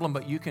problem,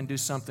 but you can do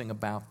something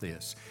about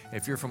this.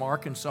 If you're from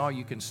Arkansas,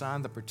 you can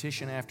sign the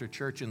petition after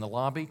church in the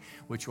lobby,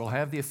 which will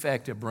have the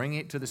effect of bringing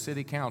it to the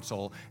city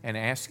council and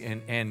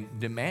and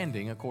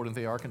demanding, according to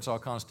the Arkansas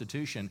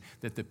Constitution,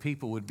 that the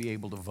people would be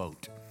able to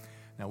vote.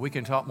 Now, we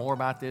can talk more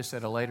about this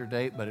at a later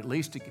date, but at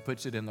least it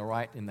puts it in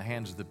the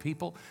hands of the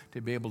people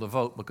to be able to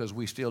vote, because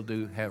we still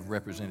do have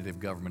representative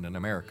government in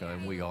America,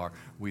 and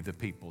we the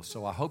people.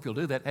 So I hope you'll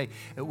do that. Hey,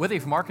 whether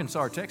you're from Arkansas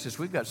or Texas,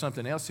 we've got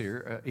something else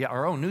here.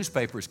 Our own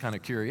newspaper is kind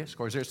of curious. Of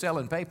course, they're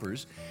selling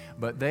papers,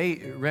 but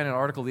they ran an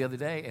article the other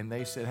day, and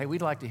they said, hey,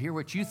 we'd like to hear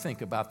what you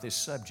think about this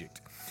subject.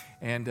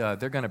 And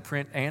they're going to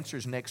print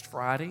answers next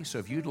Friday. So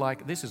if you'd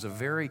like,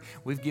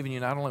 we've given you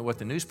not only what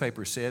the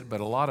newspaper said,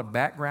 but a lot of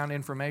background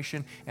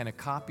information and a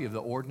copy of the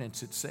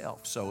ordinance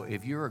itself. So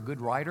if you're a good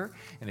writer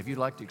and if you'd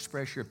like to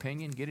express your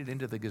opinion, get it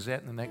into the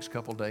Gazette in the next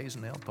couple of days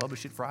and they'll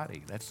publish it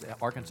Friday. That's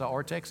Arkansas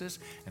or Texas,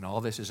 and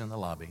all this is in the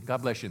lobby.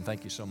 God bless you and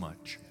thank you so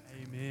much.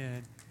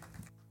 Amen.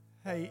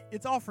 Hey,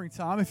 it's offering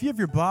time. If you have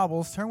your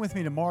Bibles, turn with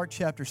me to Mark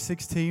chapter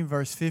 16,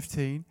 verse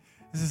 15.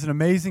 This is an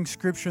amazing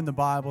scripture in the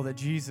Bible that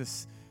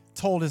Jesus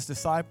told his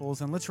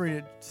disciples, and let's read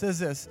it. It says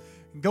this: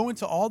 go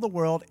into all the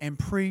world and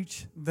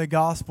preach the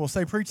gospel.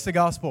 Say, preach the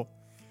gospel.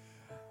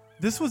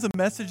 This was a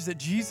message that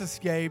Jesus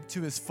gave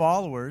to his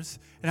followers.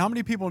 And how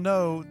many people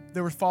know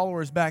there were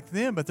followers back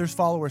then, but there's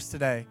followers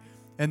today?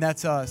 And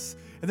that's us.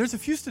 And there's a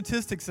few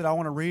statistics that I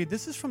want to read.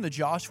 This is from the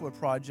Joshua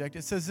Project.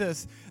 It says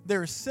this: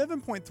 there are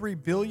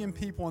 7.3 billion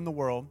people in the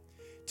world.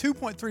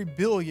 2.3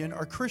 billion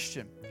are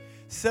Christian.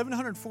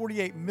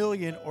 748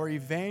 million are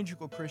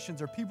evangelical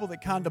Christians, or people that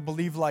kind of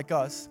believe like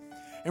us.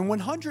 In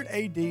 100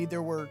 AD,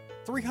 there were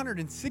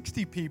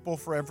 360 people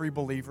for every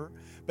believer,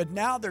 but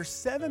now there's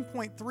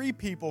 7.3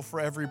 people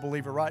for every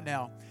believer right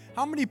now.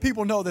 How many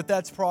people know that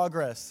that's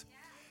progress?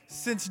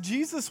 Since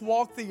Jesus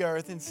walked the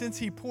earth and since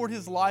he poured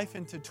his life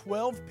into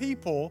 12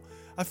 people,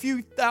 a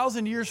few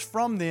thousand years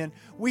from then,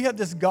 we have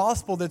this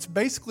gospel that's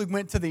basically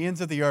went to the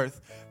ends of the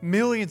earth.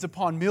 Millions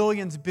upon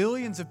millions,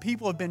 billions of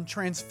people have been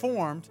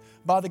transformed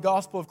by the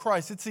gospel of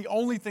Christ. It's the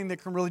only thing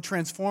that can really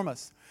transform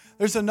us.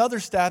 There's another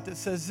stat that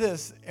says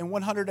this: in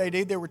 100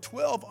 AD, there were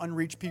 12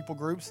 unreached people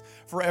groups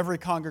for every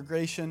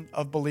congregation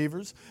of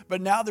believers, but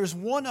now there's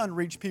one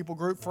unreached people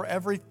group for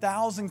every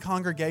 1,000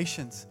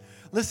 congregations.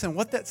 Listen,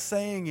 what that's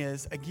saying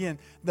is, again,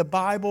 the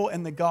Bible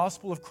and the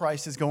gospel of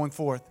Christ is going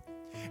forth.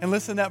 And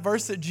listen, that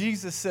verse that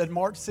Jesus said,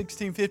 Mark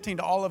 16:15,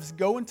 to all of us,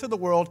 go into the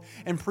world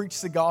and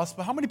preach the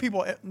gospel. How many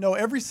people know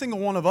every single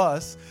one of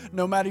us,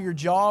 no matter your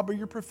job or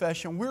your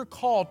profession, we're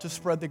called to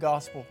spread the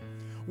gospel.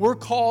 We're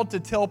called to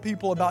tell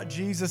people about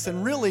Jesus.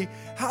 And really,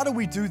 how do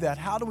we do that?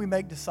 How do we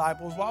make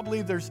disciples? Well, I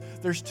believe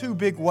there's two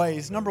big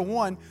ways. Number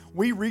one,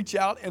 we reach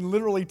out and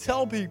literally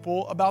tell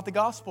people about the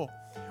gospel,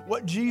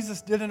 what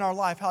Jesus did in our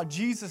life, how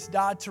Jesus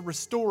died to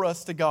restore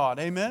us to God.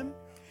 Amen?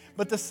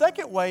 But the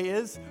second way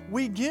is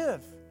we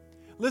give.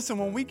 Listen,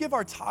 when we give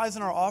our tithes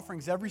and our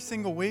offerings every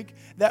single week,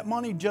 that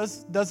money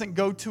just doesn't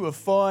go to a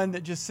fund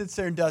that just sits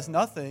there and does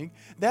nothing.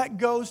 That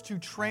goes to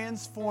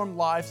transform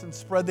lives and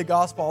spread the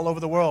gospel all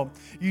over the world.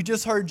 You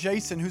just heard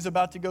Jason, who's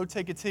about to go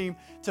take a team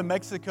to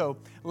Mexico.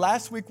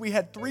 Last week, we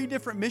had 3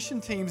 different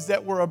mission teams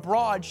that were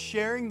abroad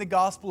sharing the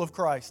gospel of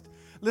Christ.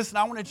 Listen,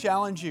 I want to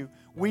challenge you.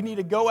 We need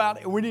to go out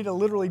and we need to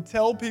literally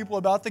tell people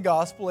about the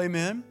gospel.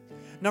 Amen.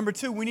 Number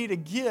 2, we need to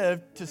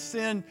give to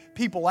send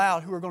people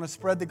out who are going to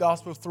spread the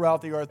gospel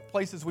throughout the earth,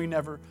 places we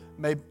never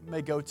may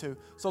go to.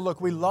 So look,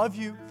 we love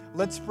you.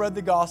 Let's spread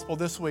the gospel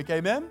this week.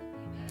 Amen?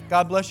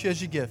 God bless you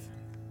as you give.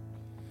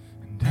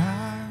 And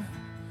I've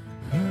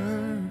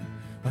heard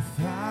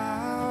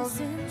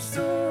 1,000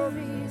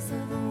 stories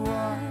of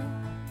what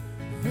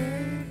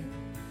they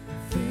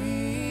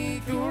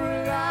think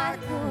you're like,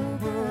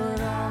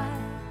 but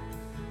I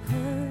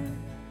heard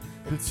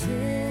the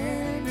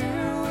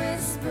tender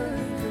whisper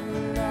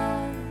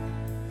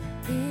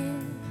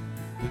in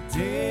the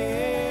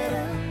dead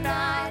of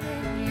night,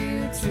 and you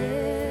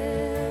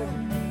tell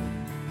me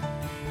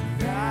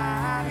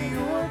that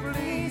you're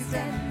pleased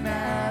and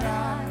that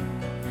I'm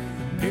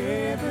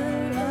never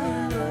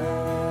alone.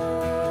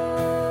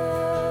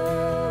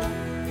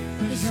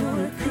 'Cause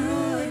you're a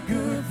good,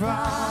 good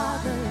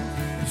Father.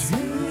 It's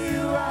who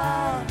you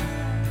are.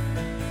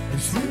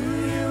 It's who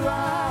you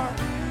are.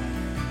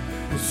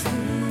 It's who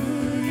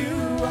you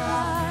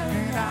are.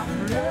 And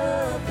I'm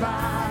loved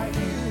by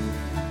you.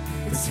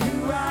 It's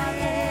who I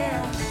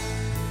am.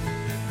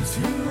 It's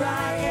who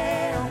I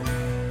am.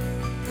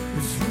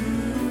 It's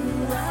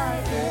who I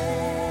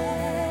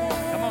am.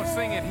 Come on,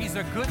 sing it. He's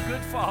a good,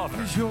 good Father.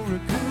 'Cause you're a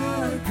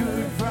good,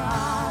 good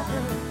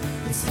Father.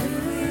 It's who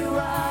you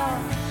are.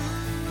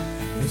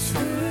 It's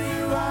who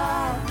you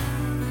are.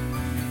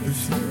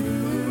 It's who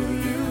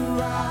you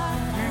are.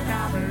 And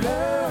I'm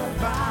loved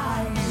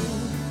by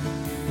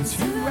you. It's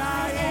who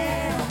I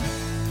am.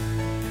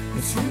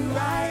 It's who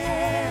I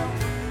am.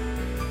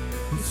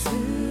 It's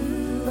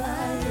who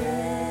I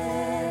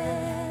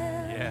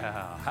am.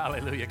 Yeah,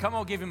 hallelujah. Come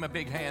on, give him a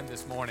big hand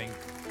this morning.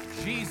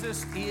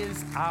 Jesus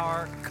is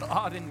our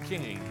God and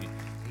King.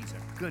 He's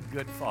a good,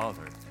 good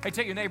Father. Hey,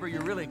 tell your neighbor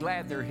you're really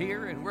glad they're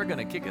here, and we're going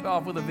to kick it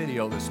off with a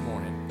video this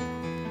morning.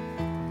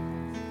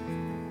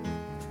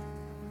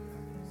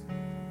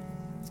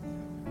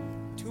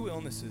 Two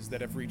illnesses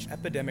that have reached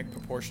epidemic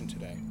proportion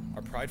today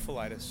are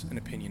prideful-itis and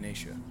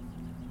opinionatia.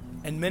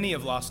 And many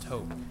have lost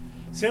hope.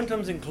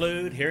 Symptoms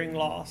include hearing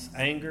loss,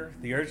 anger,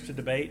 the urge to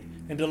debate,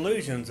 and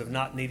delusions of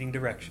not needing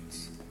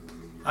directions.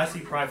 I see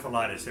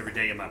pridefullitis every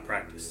day in my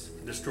practice.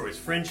 It destroys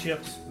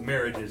friendships,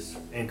 marriages,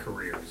 and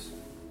careers.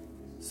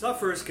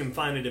 Sufferers can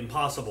find it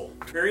impossible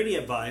to hear any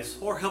advice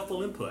or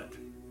helpful input.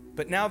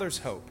 But now there's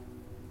hope.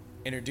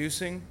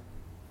 Introducing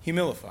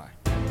Humilify.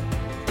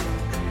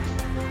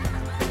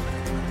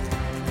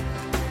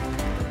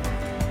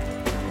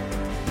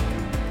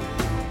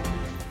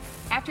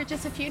 After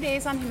just a few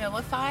days on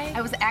Humilify,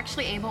 I was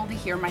actually able to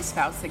hear my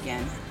spouse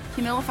again.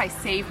 Humilify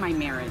saved my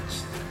marriage.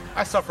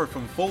 I suffered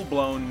from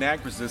full-blown,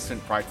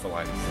 nag-resistant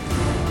pridefullitis.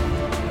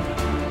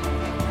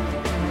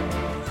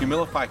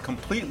 Humilify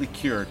completely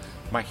cured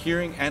my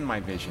hearing and my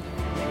vision.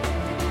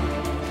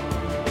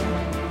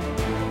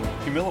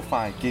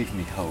 Humilify gave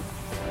me hope.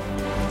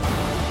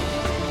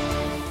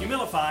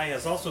 Humilify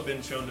has also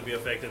been shown to be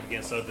effective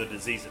against other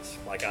diseases,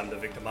 like I'm the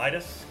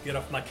victimitis, get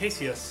off my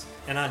caseus,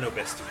 and I know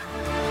bestie.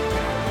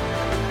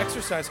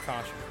 Exercise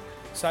caution.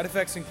 Side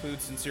effects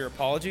include sincere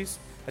apologies,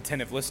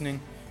 attentive listening,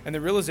 and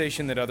the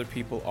realization that other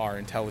people are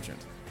intelligent.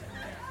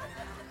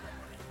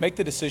 Make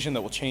the decision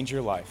that will change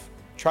your life.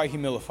 Try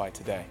Humilify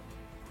today.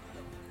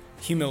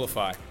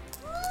 Humilify.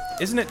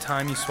 Isn't it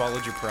time you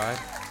swallowed your pride?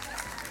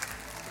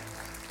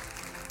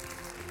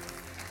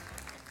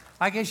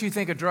 I guess you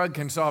think a drug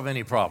can solve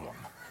any problem.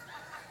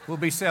 We'll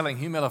be selling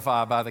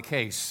Humilify by the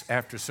case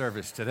after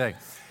service today.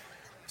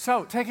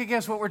 So, take a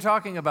guess what we're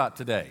talking about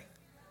today.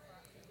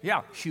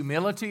 Yeah,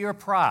 humility or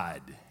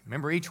pride.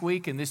 Remember each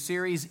week in this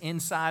series,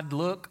 Inside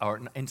Look,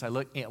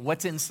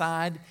 what's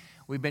inside?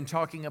 We've been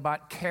talking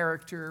about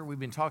character. We've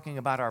been talking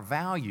about our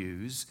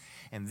values.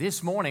 And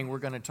this morning, we're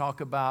going to talk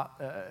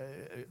about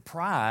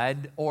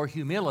pride or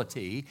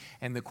humility.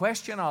 And the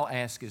question I'll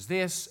ask is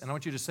this, and I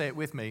want you to say it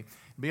with me.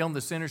 Be on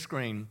the center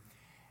screen.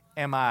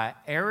 Am I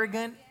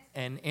arrogant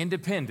and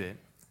independent,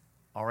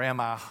 or am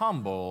I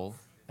humble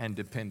and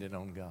dependent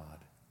on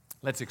God?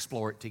 Let's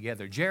explore it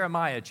together.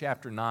 Jeremiah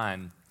chapter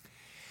 9.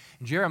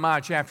 Jeremiah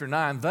chapter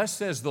 9, thus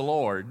says the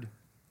Lord,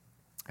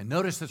 and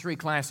notice the three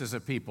classes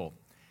of people.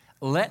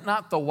 Let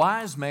not the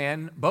wise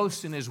man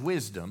boast in his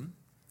wisdom,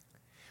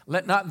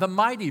 let not the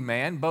mighty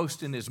man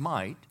boast in his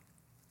might,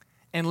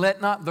 and let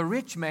not the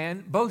rich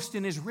man boast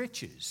in his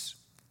riches.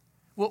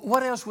 Well,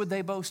 what else would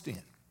they boast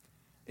in?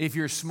 If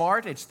you're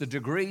smart, it's the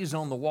degrees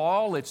on the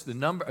wall, it's the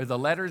number, or the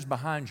letters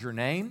behind your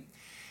name.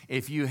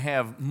 If you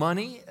have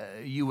money,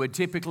 you would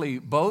typically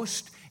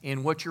boast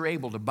in what you're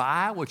able to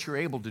buy, what you're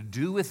able to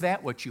do with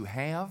that, what you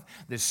have,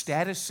 the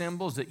status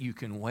symbols that you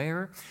can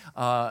wear.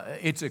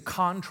 It's a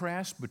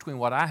contrast between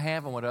what I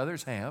have and what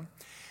others have.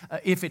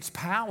 If it's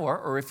power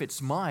or if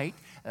it's might,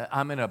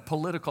 I'm in a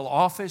political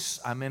office,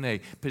 I'm in a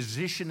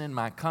position in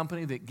my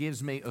company that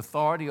gives me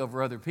authority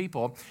over other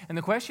people. And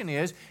the question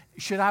is,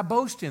 should I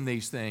boast in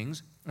these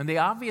things? And the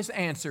obvious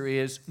answer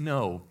is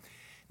no.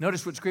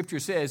 Notice what Scripture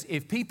says.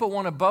 If people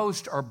want to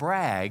boast or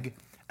brag,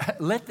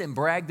 let them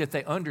brag that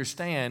they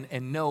understand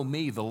and know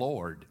me, the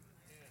Lord.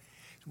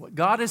 What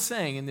God is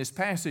saying in this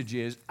passage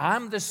is,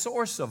 I'm the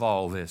source of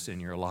all this in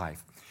your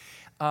life.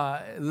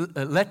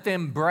 Let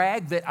them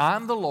brag that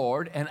I'm the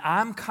Lord and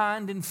I'm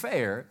kind and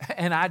fair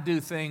and I do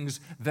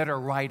things that are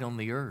right on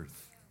the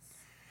earth.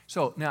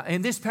 So now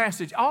in this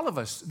passage, all of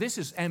us, this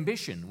is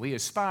ambition. We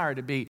aspire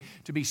to be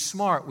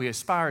smart. We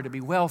aspire to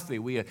be wealthy.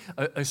 We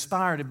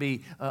aspire to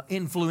be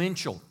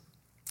influential.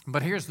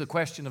 But here's the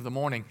question of the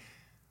morning.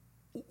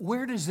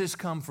 Where does this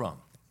come from?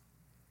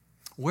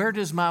 Where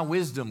does my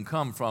wisdom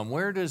come from?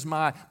 Where does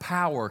my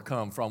power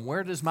come from?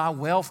 Where does my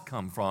wealth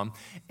come from?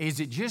 Is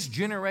it just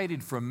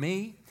generated from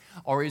me?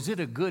 Or is it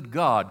a good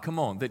God, come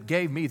on, that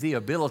gave me the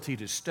ability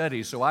to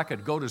study so I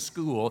could go to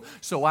school,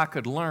 so I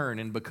could learn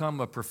and become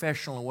a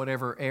professional in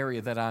whatever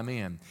area that I'm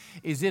in?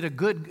 Is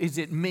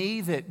it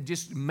me that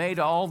just made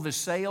all the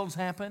sales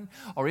happen?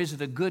 Or is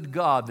it a good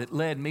God that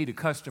led me to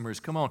customers,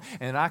 come on,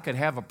 and I could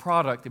have a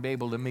product to be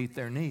able to meet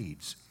their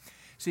needs?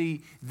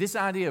 See, this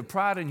idea of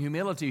pride and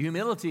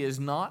humility is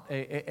not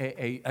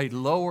a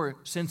lower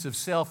sense of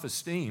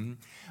self-esteem,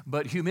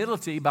 but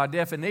humility, by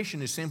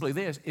definition, is simply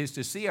this, is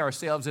to see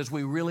ourselves as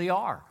we really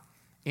are,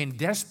 in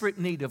desperate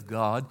need of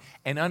God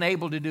and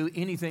unable to do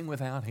anything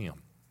without Him.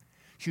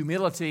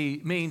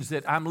 Humility means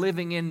that I'm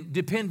living in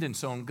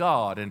dependence on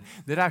God and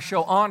that I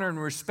show honor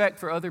and respect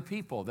for other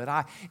people, that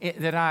I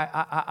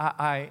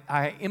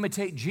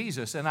imitate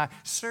Jesus and I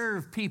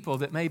serve people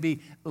that may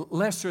be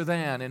lesser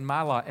than in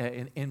my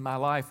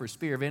life or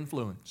sphere of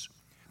influence.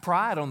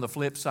 Pride, on the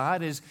flip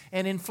side, is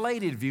an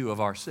inflated view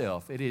of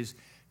ourselves. It is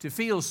to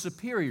feel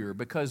superior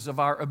because of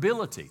our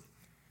ability,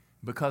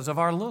 because of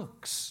our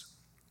looks.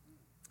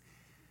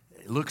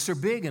 Looks are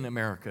big in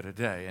America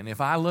today, and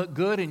if I look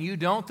good and you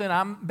don't, then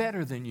I'm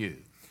better than you.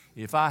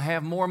 If I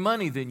have more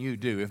money than you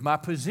do, if my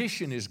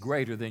position is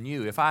greater than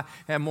you, if I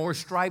have more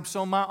stripes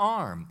on my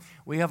arm.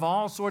 We have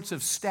all sorts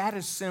of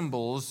status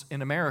symbols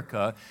in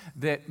America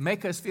that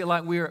make us feel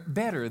like we're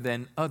better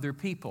than other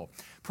people.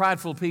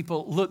 Prideful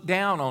people look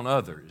down on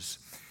others,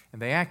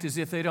 and they act as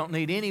if they don't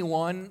need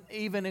anyone,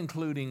 even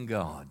including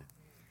God.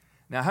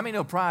 Now, how many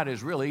know pride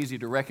is real easy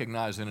to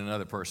recognize in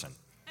another person?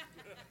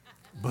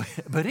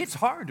 But it's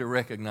hard to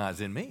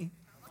recognize in me.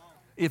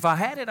 If I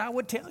had it, I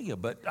would tell you,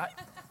 but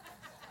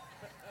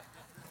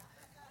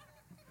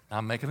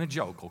I'm making a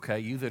joke, okay?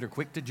 You that are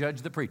quick to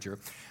judge the preacher,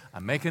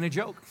 I'm making a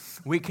joke.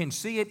 We can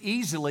see it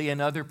easily in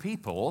other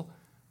people,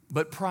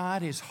 but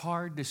pride is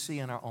hard to see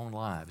in our own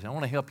lives. I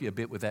want to help you a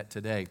bit with that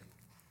today.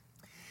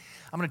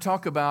 I'm going to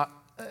talk about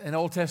an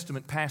Old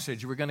Testament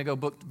passage. We're going to go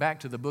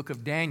back to the book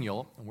of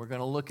Daniel, and we're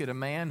going to look at a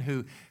man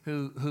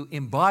who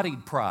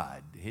embodied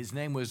pride. His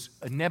name was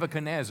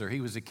Nebuchadnezzar.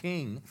 He was a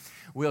king.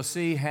 We'll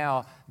see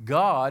how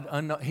God,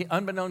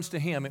 unbeknownst to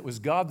him, it was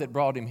God that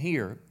brought him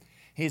here.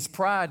 His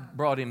pride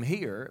brought him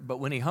here, but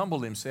when he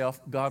humbled himself,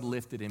 God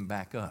lifted him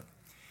back up.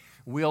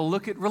 We'll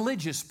look at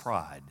religious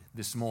pride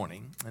this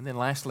morning, and then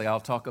lastly, I'll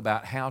talk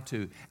about how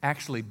to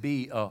actually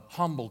be a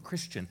humble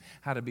Christian,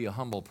 how to be a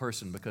humble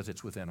person, because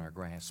it's within our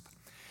grasp.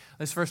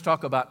 Let's first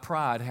talk about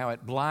pride, how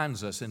it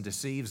blinds us and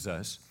deceives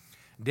us.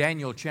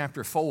 Daniel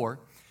chapter 4,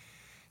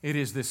 it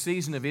is the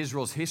season of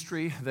Israel's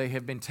history. They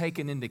have been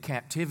taken into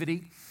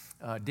captivity.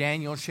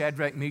 Daniel,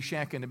 Shadrach,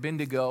 Meshach, and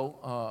Abednego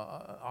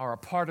are a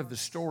part of the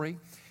story.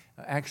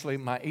 Actually,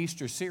 my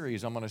Easter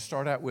series I'm going to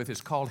start out with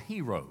is called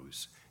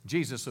Heroes.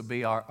 Jesus will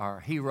be our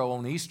hero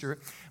on Easter,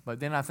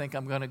 but then I think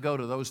I'm going to go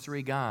to those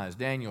three guys,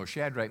 Daniel,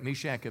 Shadrach,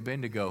 Meshach,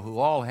 Abednego, who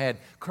all had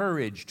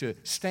courage to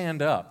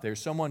stand up.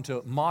 There's someone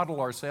to model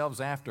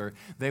ourselves after.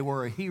 They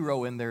were a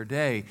hero in their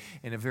day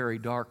in a very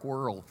dark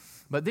world.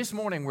 But this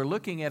morning we're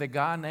looking at a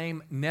guy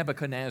named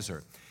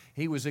Nebuchadnezzar.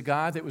 He was a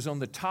guy that was on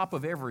the top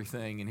of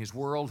everything in his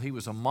world. He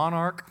was a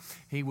monarch.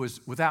 He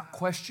was, without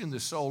question, the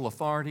sole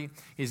authority.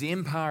 His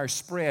empire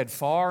spread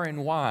far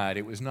and wide.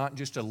 It was not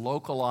just a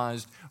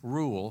localized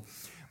rule.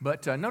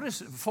 But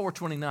notice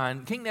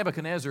 4:29, King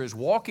Nebuchadnezzar is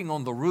walking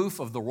on the roof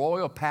of the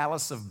royal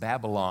palace of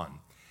Babylon.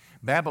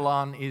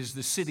 Babylon is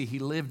the city he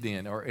lived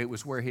in, or it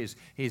was where his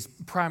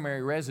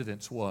primary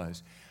residence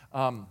was.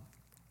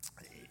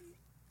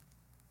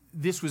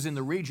 This was in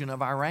the region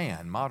of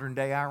Iran,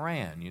 modern-day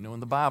Iran. You know, in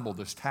the Bible,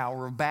 this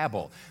Tower of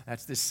Babel.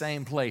 That's the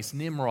same place,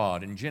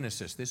 Nimrod in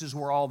Genesis. This is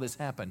where all this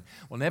happened.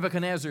 Well,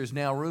 Nebuchadnezzar is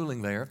now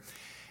ruling there.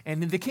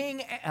 And the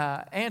king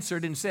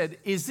answered and said,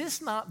 "Is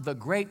this not the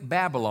great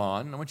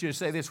Babylon," I want you to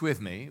say this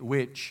with me,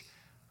 "which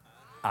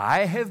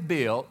I have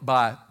built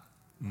by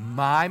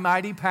my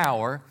mighty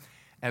power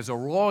as a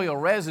royal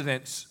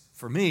residence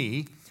for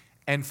me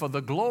and for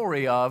the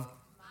glory of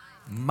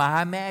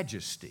my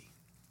majesty?"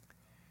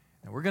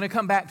 Now, we're going to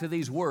come back to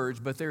these words,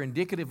 but they're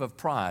indicative of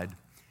pride.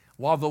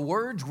 While the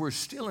words were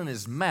still in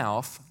his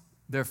mouth,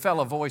 there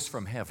fell a voice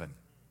from heaven.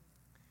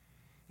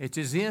 It's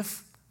as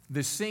if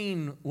the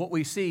scene, what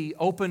we see,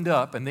 opened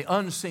up and the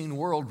unseen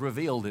world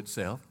revealed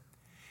itself.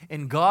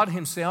 And God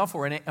himself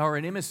or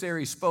an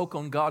emissary spoke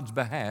on God's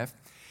behalf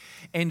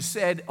and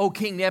said, "O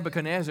King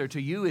Nebuchadnezzar,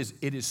 to you it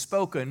is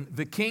spoken,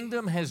 the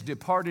kingdom has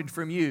departed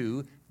from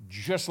you,"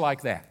 just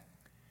like that.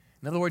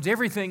 In other words,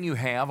 everything you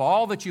have,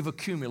 all that you've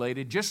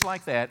accumulated, just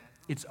like that,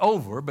 it's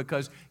over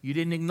because you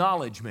didn't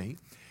acknowledge me.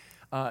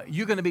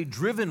 You're going to be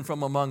driven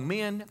from among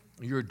men.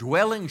 Your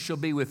dwelling shall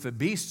be with the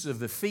beasts of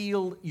the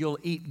field. You'll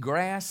eat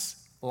grass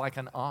like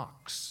an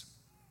ox.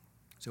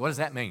 So what does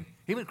that mean?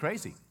 He went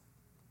crazy.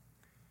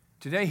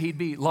 Today he'd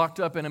be locked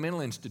up in a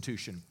mental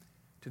institution.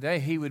 Today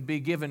he would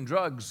be given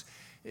drugs.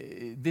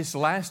 This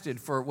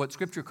lasted for what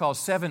Scripture calls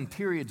 7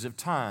 periods of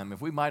time. If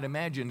we might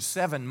imagine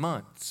 7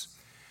 months.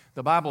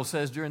 The Bible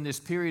says during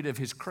this period of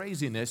his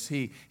craziness,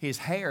 his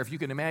hair, if you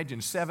can imagine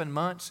 7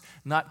 months,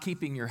 not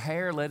keeping your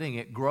hair, letting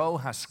it grow,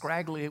 how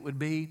scraggly it would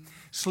be,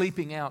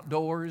 sleeping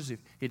outdoors.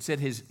 It said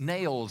his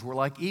nails were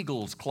like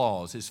eagle's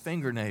claws, his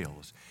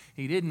fingernails.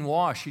 He didn't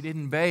wash, he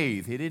didn't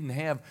bathe, he didn't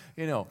have,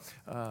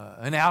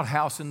 an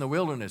outhouse in the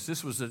wilderness.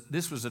 This was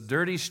a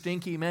dirty,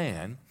 stinky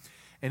man,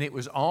 and it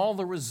was all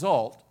the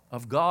result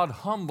of God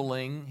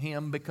humbling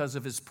him because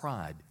of his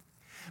pride.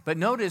 But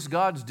notice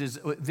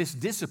this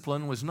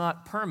discipline was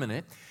not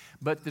permanent,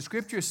 but the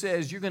Scripture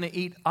says you're going to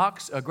eat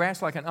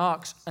grass like an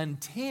ox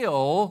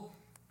until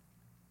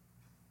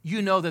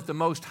you know that the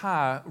Most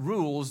High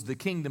rules the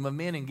kingdom of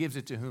men and gives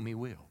it to whom He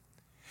will.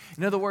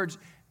 In other words,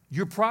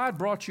 your pride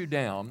brought you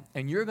down,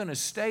 and you're going to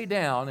stay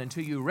down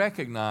until you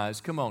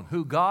recognize,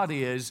 who God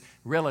is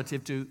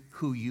relative to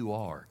who you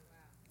are.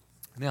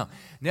 Now,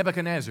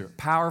 Nebuchadnezzar,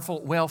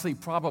 powerful, wealthy,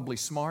 probably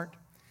smart.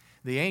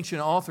 The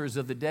ancient authors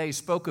of the day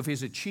spoke of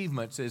his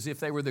achievements as if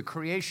they were the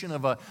creation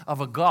of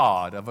a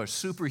god, of a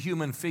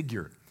superhuman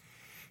figure.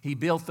 He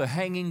built the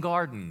Hanging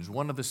Gardens,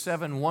 one of the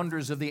 7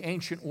 wonders of the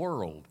ancient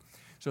world.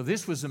 So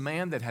this was a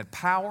man that had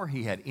power,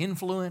 he had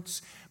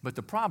influence, but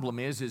the problem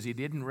is he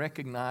didn't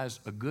recognize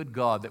a good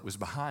God that was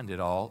behind it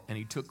all, and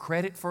he took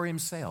credit for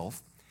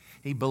himself.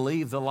 He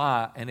believed the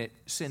lie, and it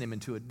sent him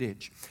into a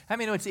ditch. How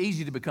many know it's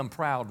easy to become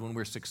proud when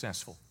we're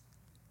successful?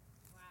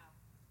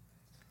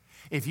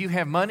 If you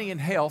have money and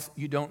health,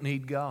 you don't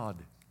need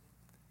God.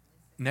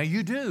 Now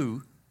you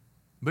do,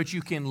 but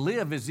you can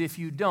live as if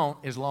you don't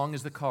as long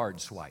as the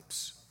card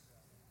swipes.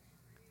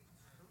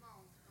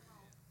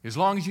 As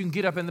long as you can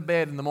get up in the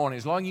bed in the morning,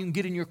 as long as you can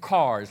get in your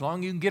car, as long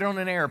as you can get on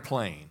an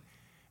airplane,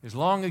 as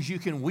long as you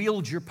can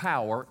wield your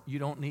power, you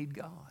don't need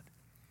God.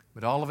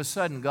 But all of a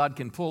sudden, God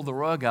can pull the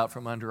rug out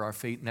from under our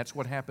feet, and that's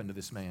what happened to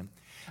this man.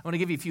 I want to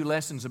give you a few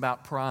lessons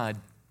about pride.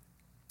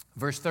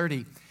 Verse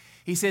 30,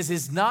 he says,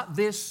 "Is not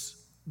this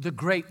the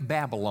great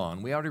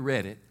Babylon?" We already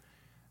read it.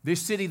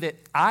 "This city that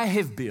I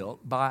have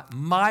built by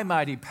my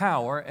mighty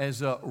power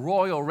as a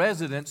royal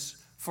residence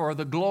for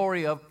the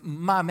glory of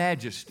my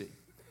majesty."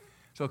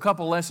 So a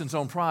couple lessons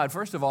on pride.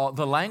 First of all,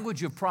 the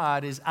language of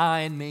pride is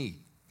I and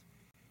me.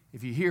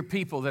 If you hear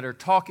people that are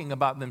talking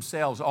about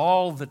themselves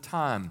all the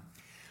time,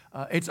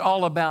 it's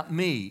all about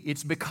me.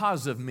 It's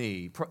because of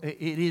me.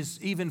 It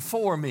is even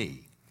for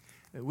me.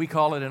 We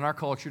call it in our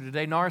culture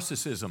today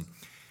narcissism,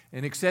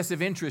 an excessive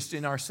interest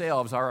in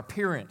ourselves, our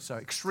appearance, our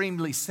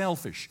extremely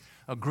selfish,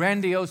 a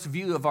grandiose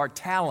view of our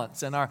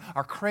talents and our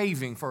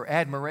craving for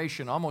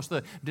admiration, almost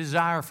the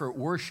desire for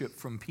worship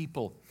from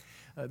people.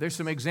 There's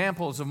some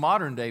examples of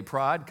modern day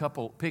pride,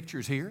 couple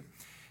pictures here.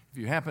 If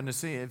you happen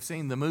to have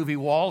seen the movie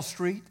Wall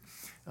Street,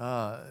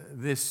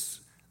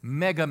 this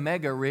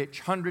mega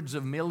rich, hundreds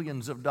of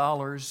millions of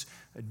dollars,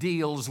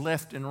 deals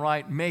left and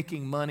right,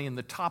 making money in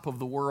the top of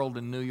the world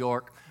in New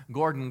York.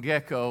 Gordon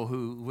Gekko,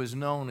 who was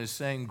known as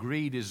saying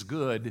greed is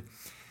good,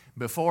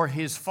 before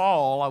his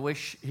fall, I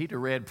wish he'd have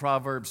read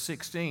Proverbs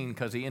 16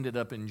 because he ended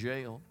up in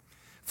jail.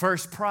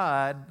 First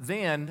pride,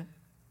 then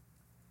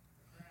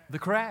the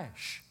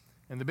crash.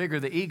 And the bigger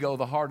the ego,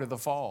 the harder the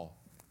fall.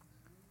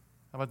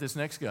 How about this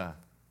next guy?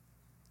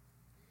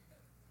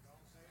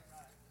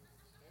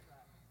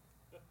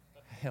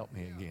 Help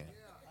me again.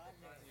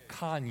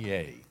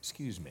 Kanye,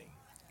 excuse me.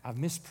 I've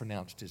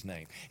mispronounced his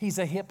name. He's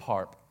a hip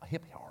hop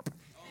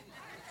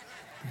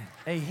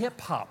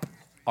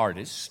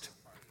artist.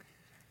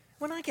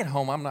 When I get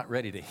home, I'm not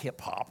ready to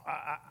hip hop.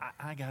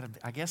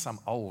 I guess I'm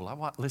old. I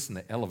want to listen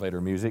to elevator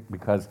music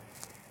because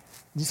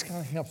it just kind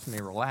of helps me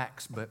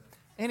relax. But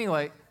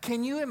anyway,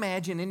 can you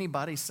imagine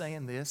anybody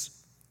saying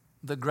this?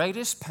 The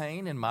greatest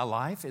pain in my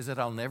life is that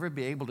I'll never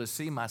be able to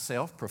see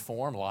myself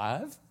perform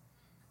live.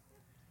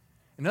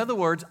 In other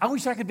words, I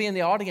wish I could be in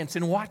the audience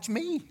and watch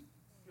me.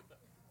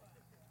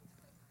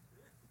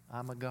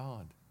 I'm a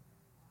god.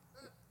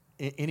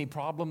 Any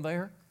problem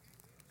there?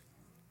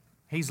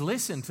 He's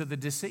listened to the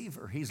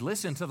deceiver. He's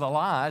listened to the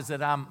lies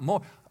that I'm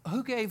more.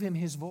 Who gave him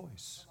his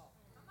voice?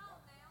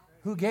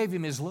 Who gave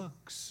him his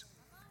looks?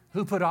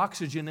 Who put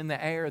oxygen in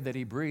the air that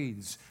he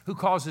breathes? Who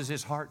causes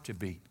his heart to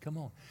beat? Come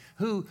on.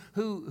 Who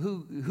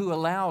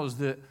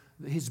allows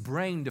his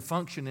brain to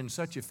function in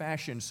such a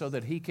fashion so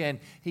that he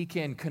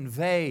can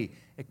convey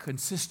a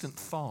consistent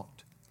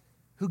thought?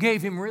 Who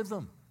gave him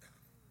rhythm?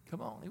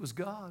 Come on, it was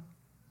God.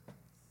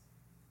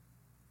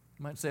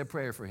 You might say a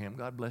prayer for him.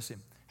 God bless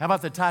him. How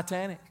about the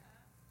Titanic?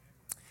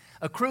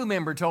 A crew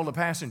member told a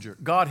passenger,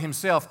 God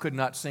himself could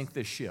not sink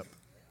this ship.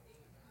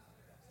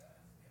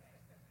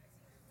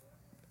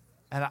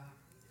 And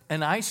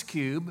an ice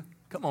cube,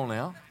 come on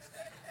now,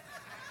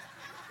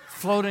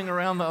 floating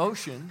around the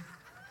ocean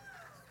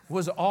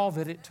was all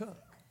that it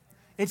took.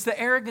 It's the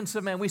arrogance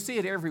of man. We see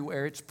it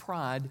everywhere. It's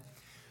pride.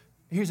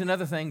 Here's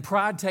another thing.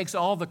 Pride takes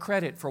all the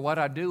credit for what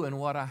I do and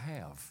what I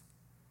have.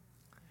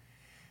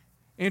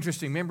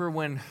 Interesting. Remember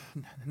when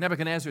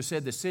Nebuchadnezzar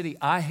said, the city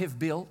I have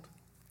built?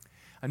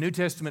 A New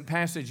Testament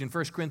passage in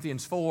 1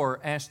 Corinthians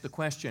 4 asked the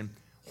question,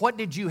 what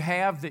did you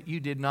have that you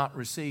did not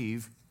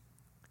receive?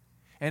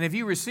 And if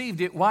you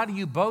received it, why do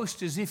you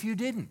boast as if you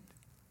didn't?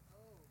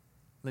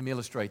 Let me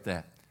illustrate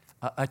that.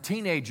 A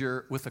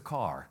teenager with a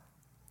car.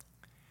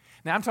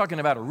 Now, I'm talking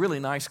about a really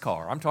nice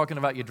car. I'm talking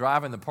about you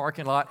drive in the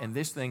parking lot and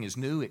this thing is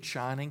new, it's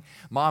shining.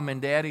 Mom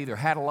and Dad either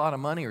had a lot of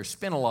money or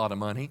spent a lot of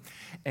money.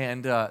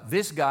 And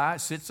this guy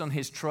sits on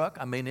his truck.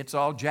 I mean, it's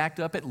all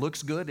jacked up. It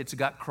looks good. It's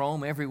got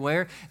chrome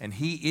everywhere. And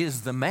he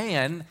is the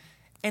man.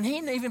 And he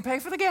didn't even pay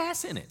for the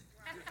gas in it.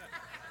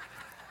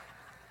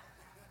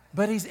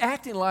 But he's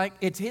acting like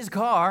it's his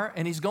car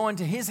and he's going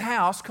to his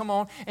house, come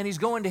on, and he's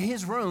going to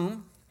his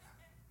room.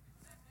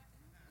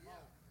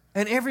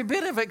 And every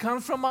bit of it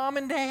comes from Mom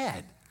and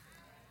Dad.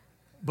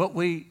 But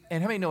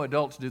and how many know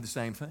adults do the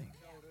same thing?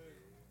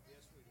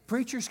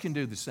 Preachers can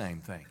do the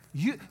same thing.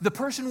 The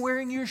person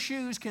wearing your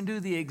shoes can do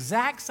the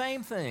exact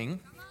same thing,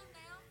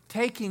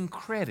 taking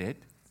credit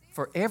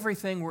for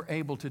everything we're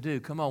able to do.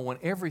 Come on, when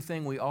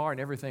everything we are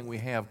and everything we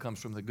have comes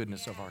from the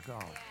goodness of our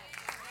God.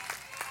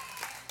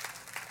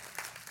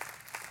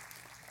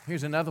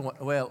 Here's another one.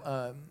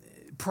 Well,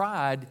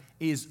 pride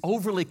is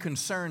overly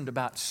concerned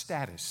about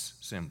status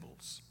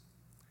symbols.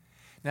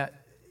 Now,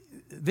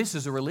 this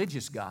is a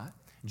religious guy.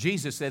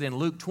 Jesus said in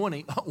Luke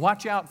 20,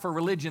 watch out for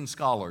religion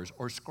scholars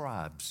or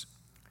scribes.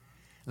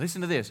 Listen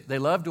to this. They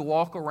love to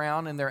walk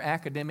around in their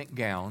academic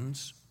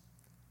gowns.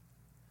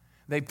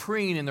 They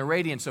preen in the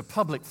radiance of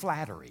public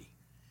flattery.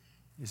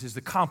 This is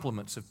the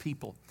compliments of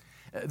people.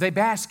 They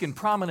bask in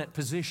prominent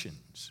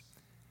positions.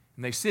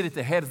 And they sit at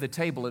the head of the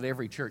table at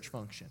every church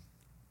function.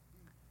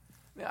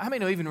 How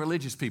many know even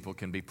religious people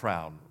can be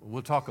proud?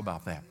 We'll talk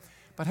about that.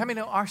 But how many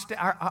know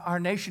our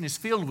nation is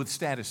filled with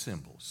status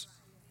symbols?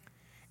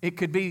 It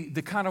could be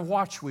the kind of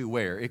watch we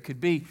wear. It could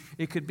be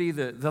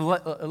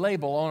the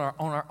label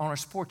on our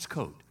sports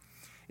coat.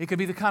 It could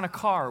be the kind of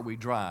car we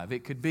drive.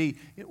 It could be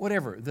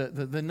whatever,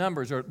 the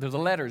numbers or the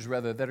letters,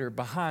 rather, that are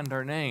behind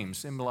our names,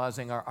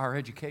 symbolizing our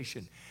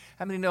education.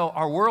 How many know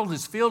our world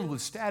is filled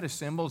with status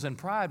symbols, and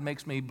pride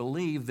makes me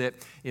believe that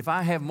if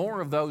I have more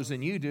of those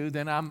than you do,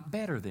 then I'm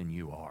better than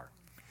you are.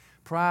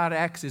 Pride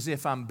acts as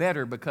if I'm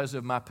better because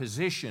of my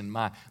position,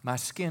 my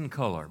skin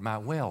color, my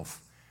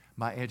wealth,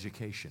 my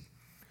education.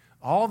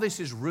 All this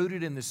is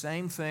rooted in the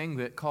same thing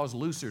that caused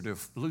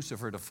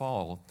Lucifer to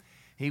fall.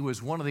 He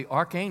was one of the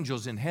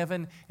archangels in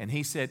heaven, and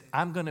he said,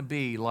 I'm going to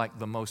be like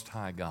the Most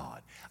High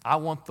God. I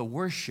want the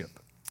worship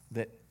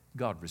that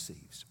God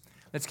receives.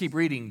 Let's keep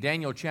reading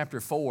Daniel chapter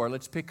 4.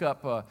 Let's pick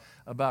up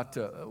about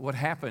what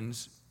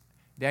happens.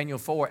 Daniel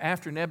 4,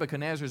 after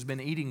Nebuchadnezzar's been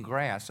eating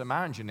grass. So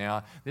mind you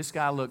now, this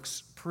guy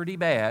looks pretty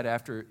bad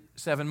after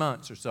 7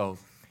 months or so.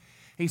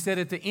 He said,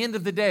 at the end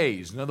of the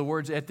days, in other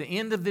words, at the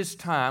end of this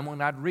time,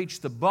 when I'd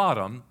reached the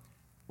bottom,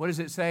 what does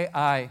it say?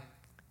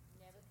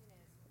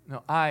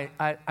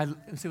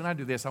 See, when I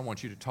do this, I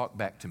want you to talk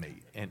back to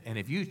me. And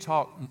if you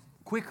talk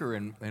quicker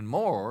and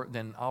more,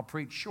 then I'll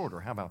preach shorter.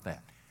 How about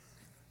that?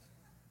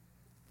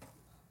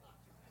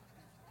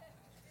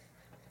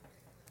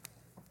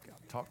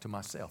 Talk to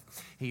myself.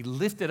 He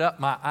lifted up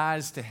my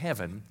eyes to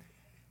heaven,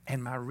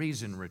 and my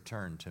reason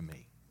returned to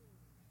me.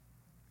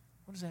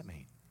 What does that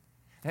mean?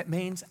 That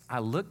means I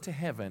looked to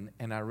heaven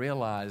and I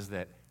realized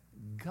that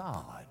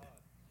God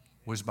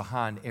was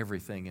behind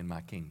everything in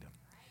my kingdom.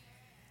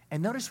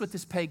 And notice what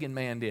this pagan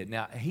man did.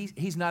 Now,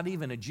 he's not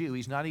even a Jew.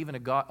 He's not even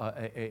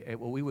what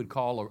we would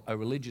call a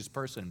religious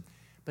person.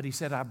 But he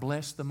said, I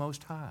blessed the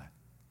Most High.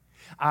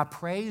 I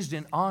praised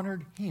and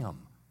honored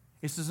Him.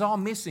 This is all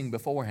missing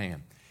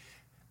beforehand.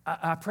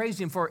 I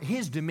praised Him, for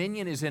His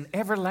dominion is an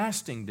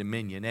everlasting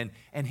dominion,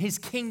 and His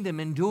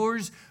kingdom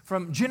endures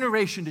from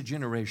generation to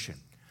generation.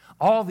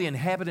 All the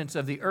inhabitants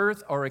of the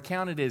earth are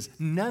accounted as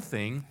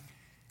nothing,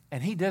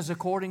 and He does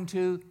according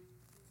to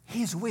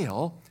His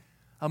will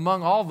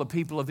among all the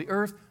people of the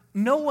earth.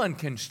 No one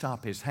can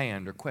stop His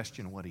hand or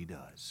question what He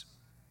does.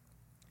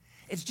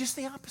 It's just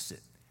the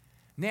opposite.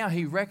 Now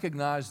he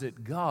recognized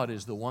that God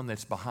is the one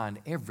that's behind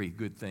every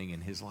good thing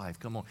in his life.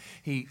 Come on.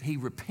 He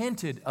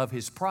repented of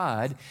his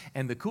pride,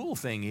 and the cool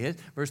thing is,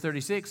 verse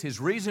 36, his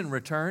reason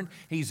returned.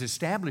 He's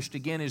established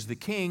again as the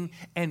king,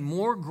 and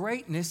more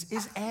greatness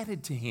is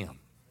added to him.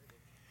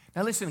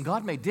 Now listen,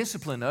 God may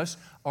discipline us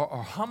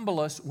or humble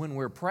us when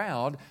we're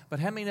proud, but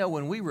how many know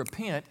when we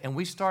repent and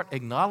we start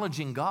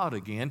acknowledging God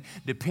again,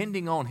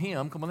 depending on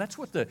Him, come on, that's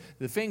what the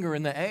finger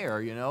in the air,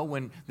 you know,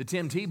 when the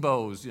Tim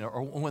Tebow's, you know,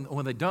 or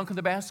when they dunk in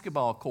the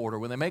basketball court or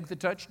when they make the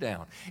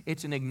touchdown.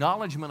 It's an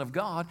acknowledgement of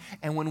God,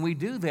 and when we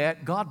do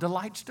that, God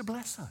delights to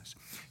bless us.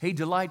 He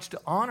delights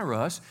to honor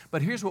us,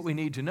 but here's what we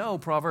need to know,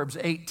 Proverbs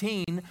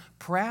 18,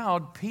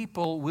 proud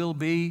people will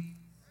be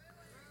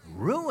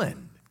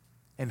ruined,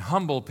 and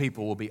humble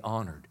people will be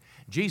honored.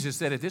 Jesus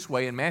said it this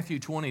way in Matthew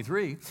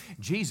 23.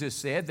 Jesus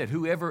said that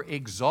whoever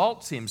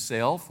exalts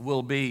himself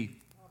will be.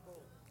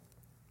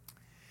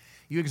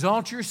 You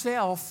exalt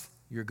yourself,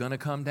 you're going to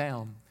come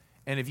down.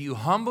 And if you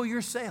humble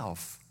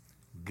yourself,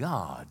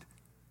 God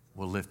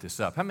will lift us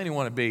up. How many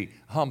want to be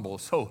humble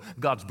so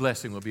God's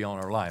blessing will be on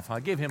our life?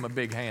 I'll give Him a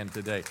big hand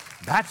today.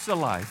 That's the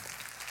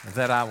life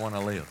that I want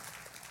to live.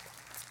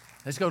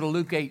 Let's go to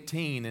Luke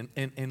 18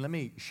 and let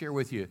me share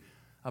with you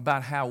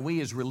about how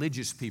we as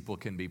religious people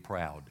can be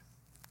proud.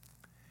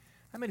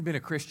 How many have been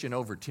a Christian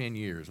over 10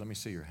 years? Let me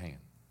see your hand.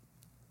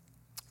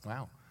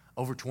 Wow.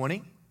 Over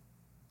 20?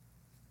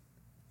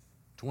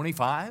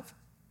 25?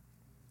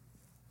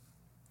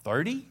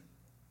 30?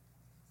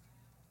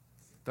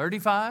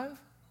 35?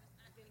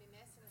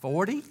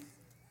 40?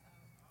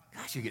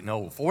 Gosh, you're getting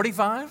old.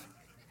 45?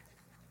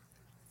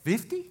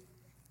 50?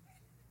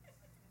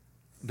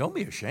 Don't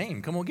be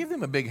ashamed. Come on, give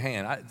them a big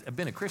hand. I've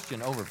been a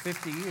Christian over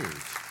 50 years.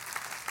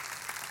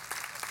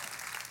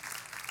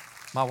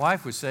 My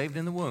wife was saved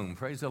in the womb.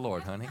 Praise the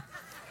Lord, honey.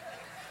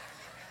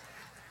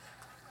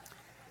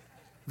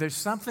 There's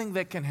something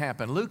that can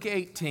happen. Luke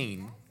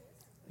 18,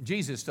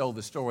 Jesus told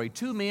the story.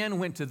 2 men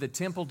went to the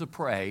temple to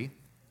pray.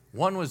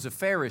 One was a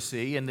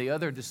Pharisee and the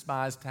other a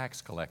despised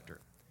tax collector.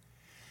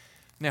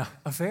 Now,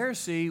 a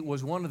Pharisee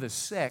was one of the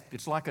sect,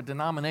 it's like a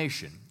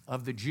denomination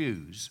of the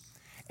Jews.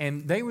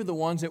 And they were the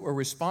ones that were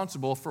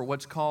responsible for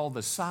what's called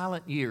the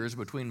silent years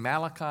between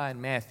Malachi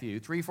and Matthew,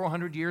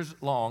 300-400 years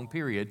long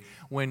period,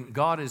 when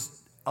God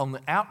is on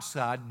the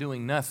outside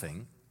doing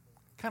nothing,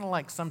 kind of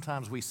like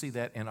sometimes we see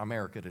that in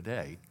America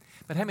today.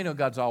 But how many know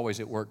God's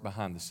always at work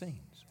behind the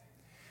scenes?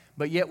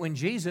 But yet when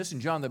Jesus and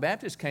John the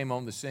Baptist came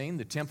on the scene,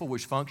 the temple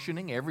was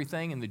functioning,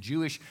 everything in the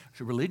Jewish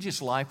religious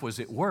life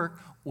was at work.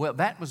 Well,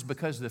 that was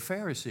because the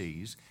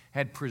Pharisees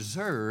had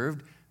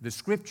preserved the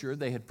Scripture,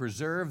 they had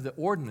preserved the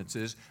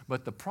ordinances,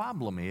 but the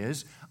problem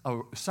is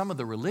some of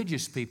the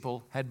religious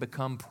people had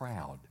become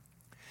proud.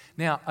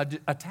 Now,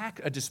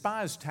 a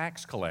despised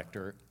tax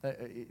collector,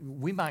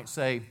 we might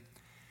say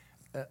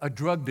a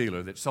drug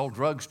dealer that sold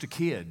drugs to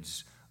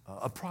kids,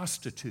 a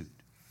prostitute,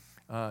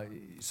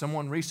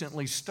 Someone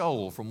recently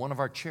stole from one of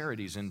our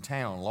charities in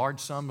town, a large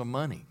sum of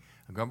money.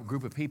 A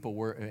group of people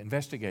were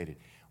investigated.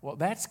 Well,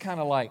 that's kind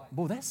of like,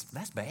 well, that's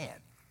bad.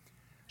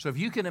 So if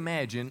you can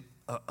imagine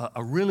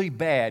a really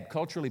bad,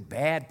 culturally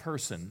bad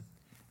person,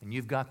 and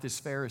you've got this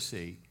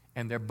Pharisee,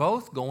 and they're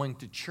both going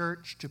to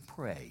church to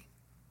pray.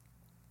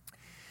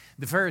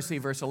 The Pharisee,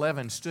 verse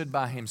 11, stood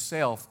by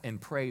himself and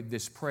prayed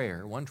this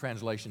prayer. One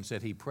translation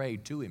said he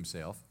prayed to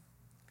himself.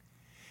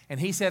 And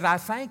he said, I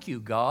thank you,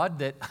 God,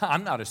 that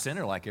I'm not a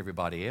sinner like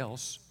everybody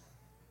else.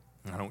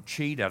 I don't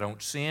cheat, I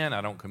don't sin,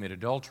 I don't commit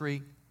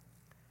adultery.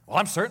 Well,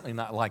 I'm certainly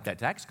not like that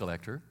tax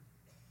collector.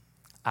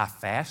 I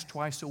fast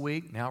twice a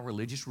week, now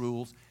religious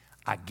rules.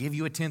 I give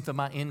you 1/10 of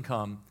my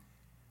income.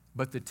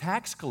 But the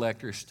tax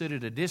collector stood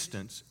at a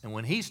distance, and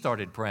when he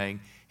started praying,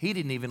 he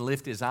didn't even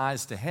lift his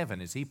eyes to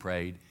heaven as he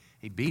prayed.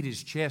 He beat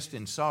his chest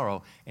in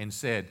sorrow and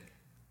said,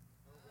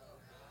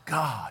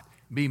 God,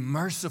 be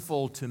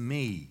merciful to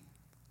me.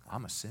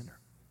 I'm a sinner.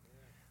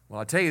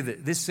 Well, I tell you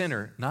that this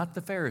sinner, not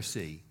the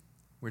Pharisee,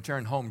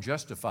 returned home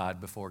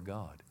justified before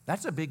God.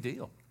 That's a big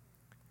deal.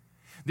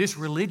 This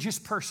religious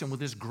person with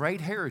this great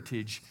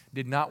heritage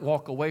did not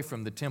walk away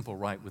from the temple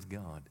right with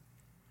God.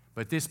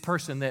 But this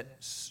person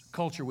that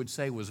culture would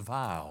say was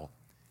vile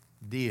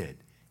did.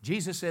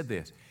 Jesus said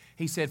this.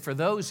 He said, for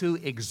those who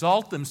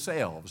exalt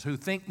themselves, who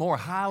think more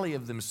highly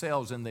of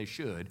themselves than they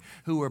should,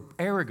 who are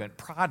arrogant,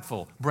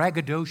 prideful,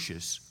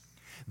 braggadocious,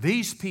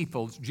 these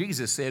people,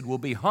 Jesus said, will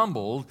be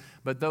humbled,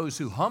 but those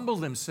who humble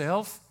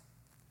themselves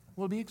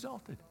will be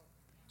exalted.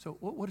 So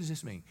what does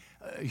this mean?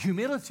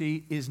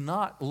 Humility is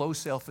not low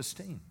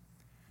self-esteem.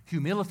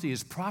 Humility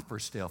is proper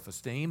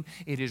self-esteem.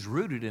 It is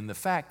rooted in the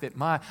fact that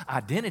my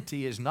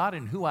identity is not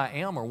in who I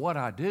am or what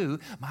I do.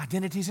 My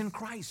identity is in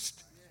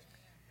Christ.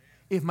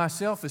 If my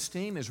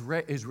self-esteem is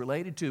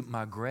related to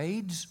my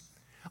grades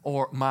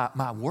or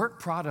my work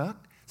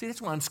product, see,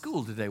 that's why in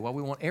school today, why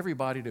we want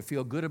everybody to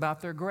feel good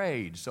about their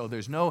grades. So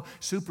there's no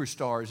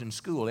superstars in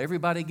school.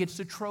 Everybody gets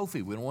a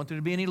trophy. We don't want there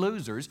to be any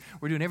losers.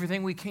 We're doing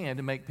everything we can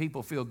to make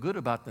people feel good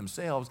about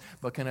themselves.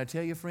 But can I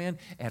tell you, friend,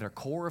 at a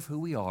core of who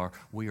we are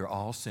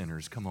all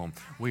sinners. Come on.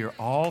 We are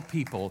all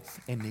people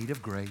in need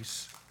of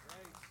grace.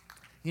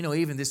 You know,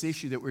 even this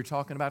issue that we were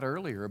talking about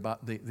earlier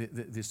about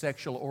the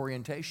sexual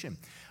orientation.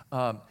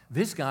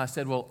 This guy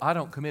said, well, I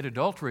don't commit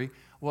adultery.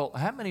 Well,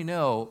 how many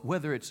know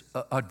whether it's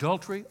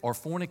adultery or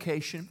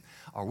fornication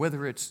or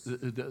whether it's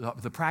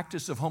the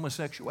practice of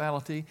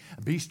homosexuality,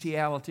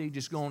 bestiality,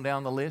 just going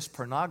down the list,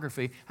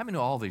 pornography, how many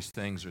know all these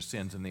things are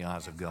sins in the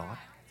eyes of God?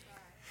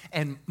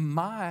 And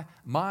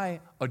my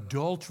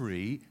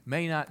adultery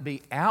may not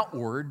be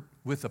outward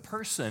with a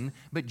person,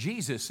 but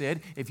Jesus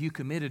said, if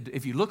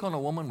you look on a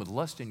woman with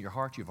lust in your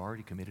heart, you've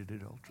already committed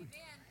adultery.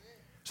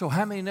 So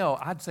how many know?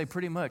 I'd say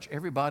pretty much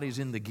everybody's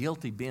in the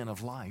guilty bin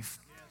of life.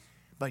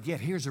 But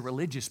yet here's a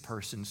religious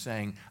person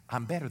saying,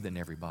 I'm better than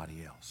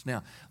everybody else.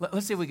 Now,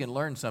 let's see if we can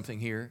learn something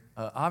here.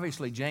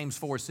 Obviously, James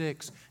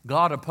 4:6,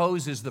 God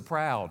opposes the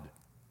proud,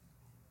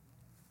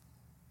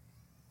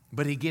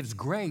 but he gives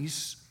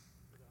grace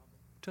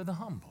to the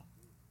humble.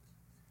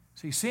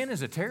 See, sin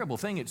is a terrible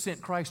thing. It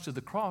sent Christ to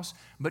the cross,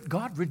 but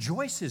God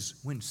rejoices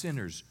when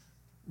sinners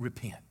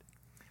repent.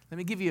 Let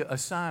me give you a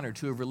sign or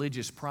two of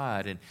religious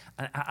pride, and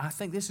I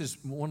think this is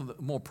one of the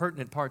more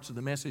pertinent parts of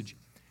the message.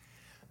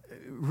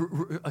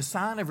 A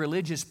sign of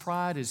religious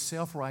pride is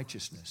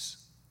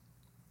self-righteousness.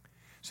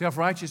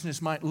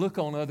 Self-righteousness might look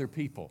on other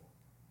people.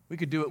 We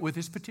could do it with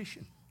this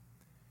petition.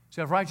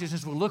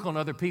 Self-righteousness will look on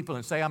other people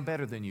and say, I'm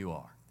better than you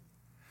are.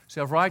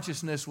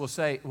 Self-righteousness will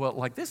say, well,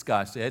 like this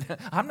guy said,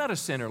 I'm not a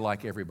sinner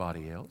like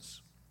everybody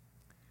else.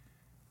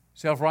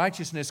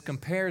 Self-righteousness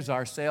compares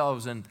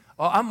ourselves and,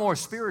 oh, I'm more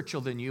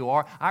spiritual than you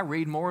are. I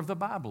read more of the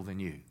Bible than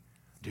you.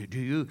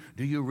 Do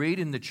you read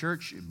in the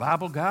church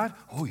Bible guide?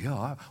 Oh,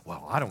 yeah.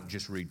 I don't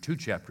just read 2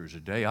 chapters a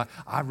day.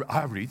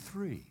 I read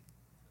 3.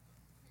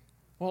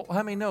 Well,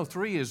 how many know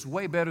 3 is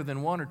way better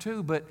than 1 or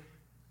 2, but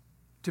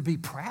to be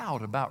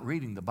proud about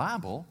reading the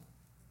Bible,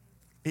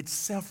 it's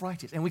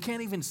self-righteous. And we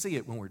can't even see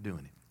it when we're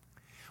doing it.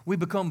 We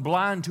become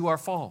blind to our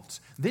faults.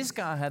 This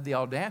guy had the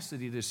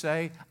audacity to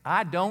say,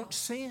 I don't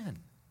sin.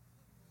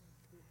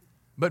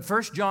 But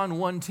 1 John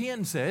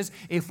 1:10 says,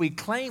 if we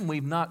claim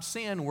we've not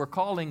sinned, we're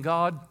calling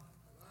God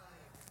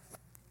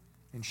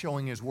and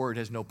showing His Word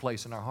has no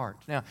place in our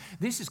hearts. Now,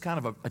 this is kind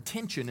of a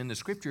tension in the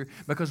Scripture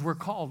because we're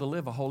called to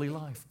live a holy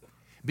life.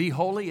 Be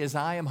holy as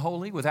I am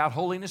holy. Without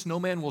holiness, no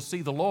man will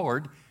see the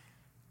Lord.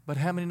 But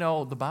how many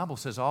know the Bible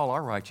says all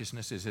our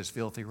righteousness is as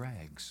filthy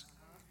rags?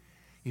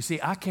 You see,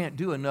 I can't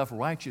do enough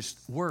righteous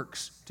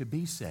works to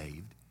be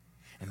saved.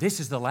 And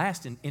this is the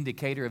last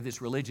indicator of this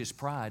religious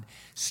pride,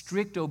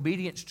 strict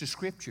obedience to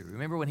Scripture.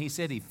 Remember when he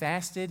said he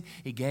fasted,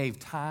 he gave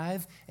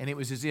tithe, and it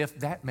was as if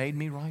that made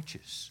me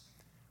righteous.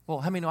 Well,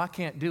 how many know I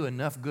can't do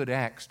enough good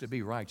acts to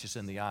be righteous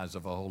in the eyes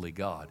of a holy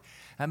God?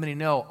 How many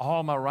know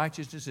all my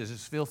righteousness is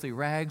as filthy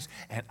rags,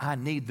 and I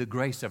need the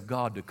grace of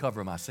God to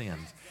cover my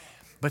sins?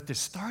 But the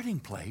starting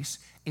place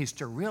is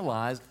to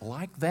realize,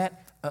 like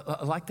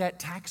that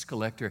tax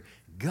collector,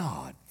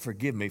 God,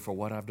 forgive me for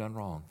what I've done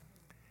wrong.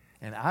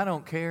 And I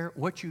don't care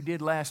what you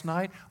did last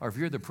night or if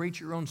you're the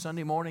preacher on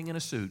Sunday morning in a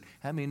suit.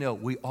 How many know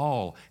we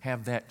all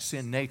have that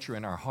sin nature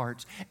in our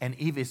hearts? And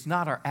if it's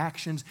not our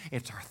actions,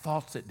 it's our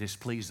thoughts that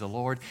displease the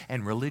Lord.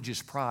 And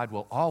religious pride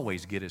will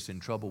always get us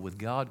in trouble with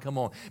God. Come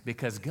on,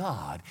 because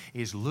God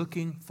is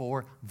looking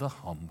for the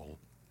humble.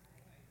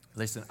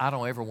 Listen, I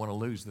don't ever want to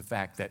lose the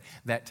fact that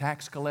that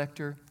tax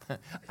collector,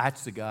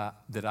 that's the guy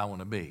that I want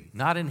to be.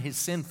 Not in his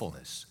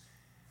sinfulness,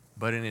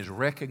 but in his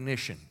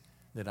recognition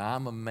that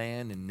I'm a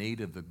man in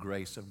need of the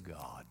grace of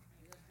God.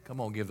 Come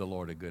on, give the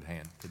Lord a good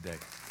hand today.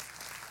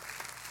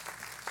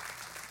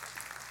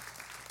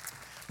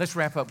 Let's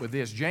wrap up with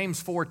this.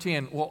 James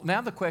 4:10. Well, now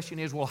the question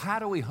is, well, how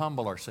do we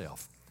humble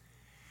ourselves?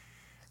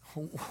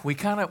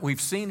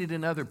 We've seen it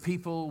in other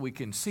people. We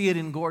can see it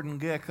in Gordon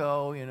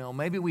Gekko. You know,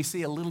 maybe we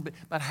see a little bit.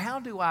 But how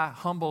do I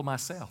humble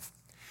myself?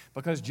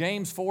 Because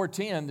James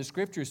 4:10, the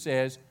scripture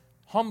says,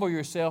 humble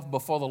yourself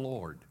before the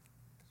Lord.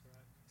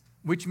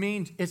 Which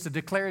means it's a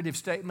declarative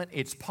statement.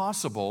 It's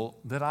possible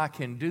that I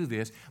can do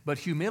this, but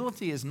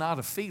humility is not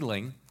a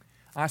feeling.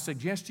 I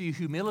suggest to you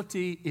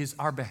humility is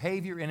our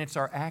behavior and it's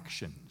our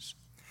actions.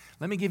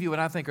 Let me give you what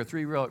I think are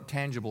 3 real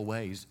tangible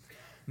ways.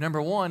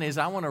 Number 1 is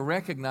I want to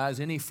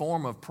recognize any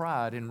form of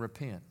pride and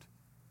repent.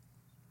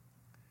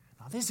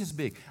 Now this is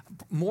big.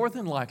 More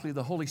than likely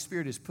the Holy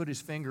Spirit has put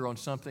His finger on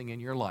something in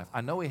your life.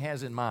 I know He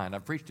has in mind.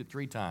 I've preached it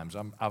 3 times.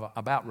 I've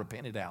about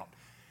repented out.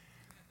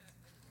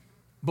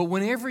 But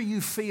whenever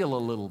you feel a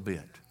little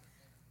bit,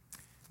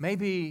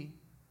 maybe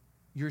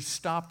you're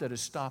stopped at a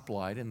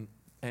stoplight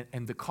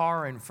and the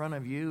car in front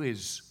of you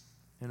is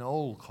an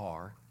old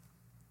car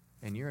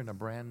and you're in a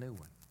brand new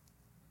one.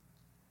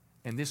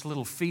 And this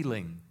little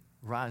feeling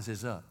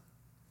rises up.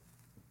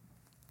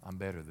 I'm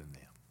better than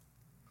them.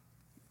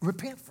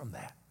 Repent from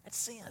that. That's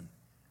sin.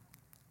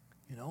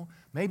 You know,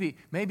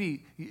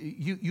 maybe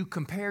you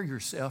compare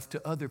yourself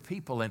to other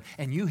people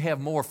and you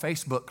have more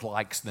Facebook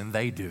likes than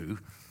they do.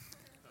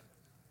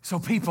 So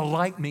people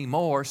like me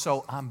more,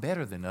 so I'm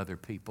better than other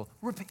people.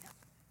 Repent.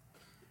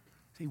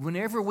 See,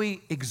 whenever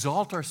we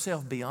exalt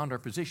ourselves beyond our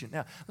position.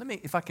 Now,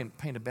 if I can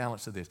paint a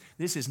balance of this.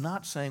 This is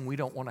not saying we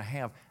don't want to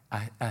have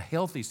a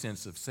healthy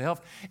sense of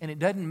self, and it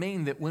doesn't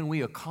mean that when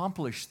we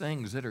accomplish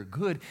things that are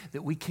good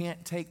that we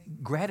can't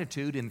take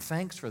gratitude and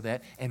thanks for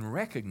that and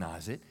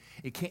recognize it.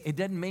 It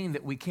doesn't mean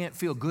that we can't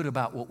feel good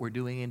about what we're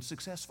doing and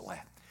successful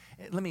at.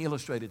 Let me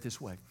illustrate it this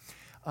way.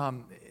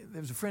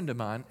 There was a friend of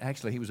mine,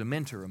 actually he was a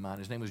mentor of mine.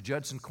 His name was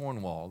Judson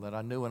Cornwall that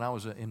I knew when I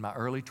was in my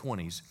early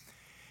 20s.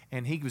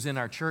 And he was in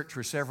our church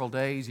for several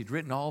days. He'd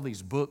written all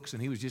these books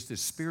and he was just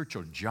this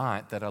spiritual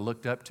giant that I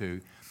looked up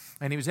to.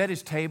 And he was at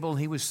his table and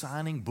he was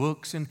signing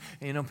books and,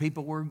 you know,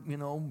 people were, you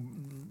know,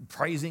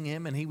 praising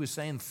him and he was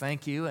saying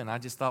thank you. And I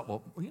just thought,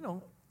 well, you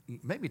know,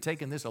 maybe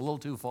taking this a little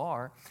too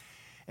far.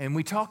 And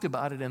we talked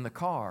about it in the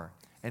car.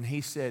 And he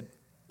said,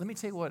 let me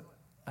tell you what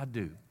I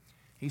do.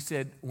 He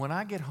said, when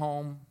I get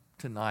home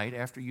tonight,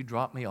 after you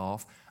drop me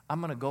off,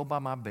 I'm going to go by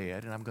my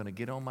bed and I'm going to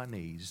get on my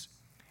knees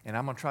and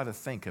I'm going to try to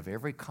think of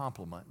every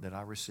compliment that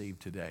I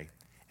received today.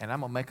 And I'm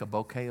going to make a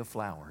bouquet of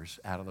flowers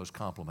out of those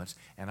compliments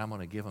and I'm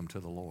going to give them to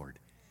the Lord.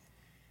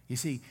 You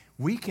see,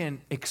 we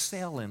can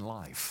excel in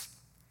life.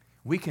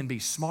 We can be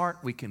smart,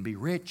 we can be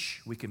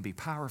rich, we can be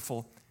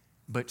powerful,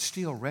 but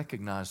still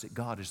recognize that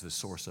God is the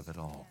source of it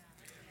all.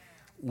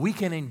 We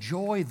can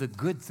enjoy the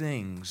good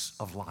things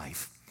of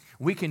life.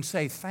 We can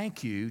say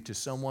thank you to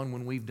someone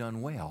when we've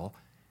done well,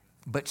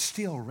 but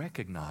still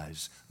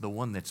recognize the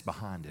one that's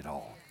behind it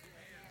all.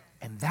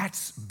 And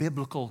that's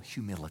biblical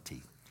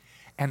humility.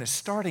 And a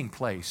starting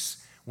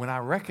place when I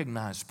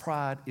recognize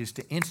pride is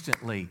to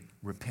instantly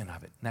repent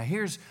of it. Now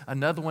here's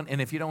another one, and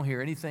if you don't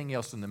hear anything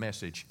else in the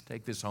message,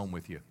 take this home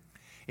with you.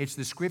 It's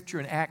the scripture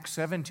in Acts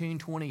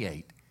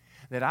 17:28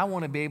 that I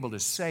want to be able to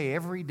say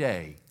every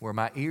day where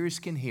my ears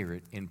can hear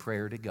it in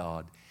prayer to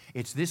God.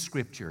 It's this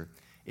scripture.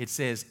 It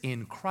says,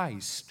 in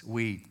Christ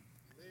we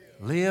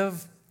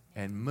live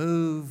and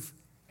move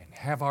and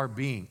have our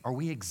being, or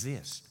we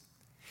exist.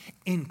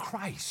 In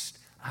Christ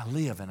I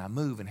live and I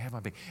move and have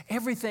my being.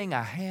 Everything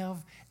I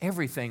have,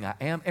 everything I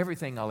am,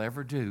 everything I'll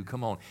ever do,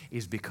 come on,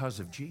 is because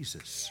of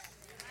Jesus.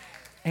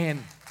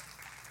 And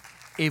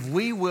if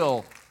we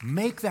will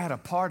make that a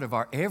part of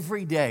our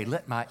everyday,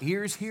 let my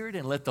ears hear it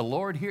and let the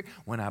Lord hear it.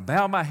 When I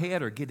bow my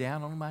head or get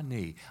down on my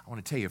knee, I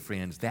want to tell you,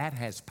 friends, that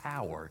has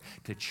power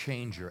to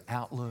change your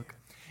outlook.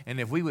 And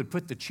if we would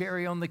put the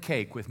cherry on the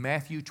cake with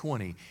Matthew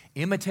 20,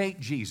 imitate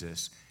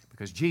Jesus,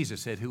 because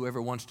Jesus said,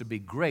 whoever wants to be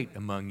great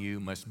among you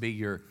must be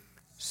your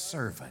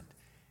servant.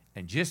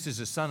 And just as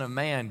the Son of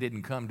Man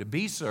didn't come to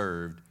be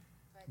served,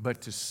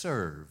 but to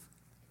serve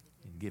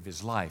and give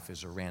His life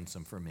as a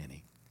ransom for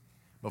many.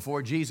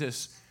 Before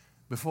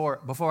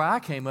I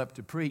came up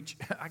to preach,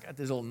 I got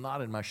this little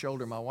knot in my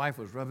shoulder. My wife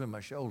was rubbing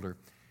my shoulder.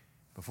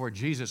 Before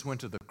Jesus went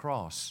to the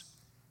cross,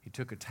 He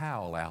took a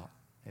towel out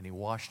and He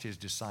washed His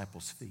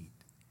disciples' feet.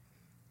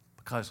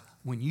 Because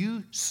when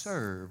you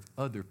serve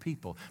other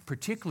people,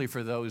 particularly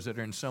for those that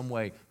are in some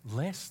way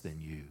less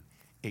than you,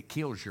 It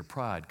kills your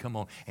pride. Come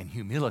on. And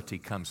humility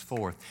comes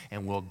forth,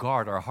 and we'll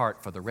guard our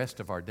heart for the rest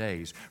of our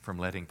days from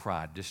letting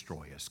pride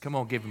destroy us. Come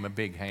on, give him a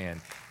big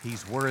hand.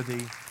 He's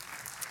worthy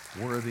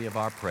of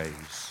our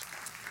praise.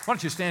 Why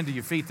don't you stand to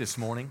your feet this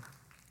morning?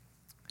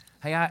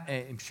 Hey, I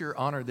am sure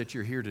honored that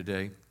you're here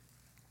today.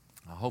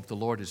 I hope the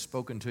Lord has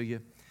spoken to you.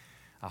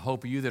 I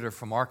hope you that are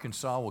from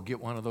Arkansas will get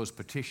one of those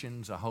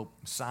petitions. I hope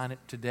sign it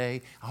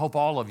today. I hope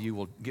all of you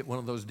will get one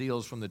of those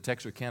deals from the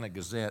Texarkana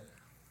Gazette.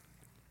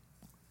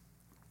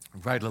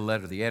 Write a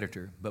letter to the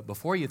editor. But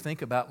before you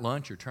think about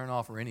lunch or turn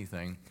off or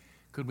anything,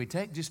 could we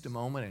take just a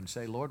moment and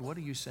say, Lord, what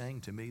are you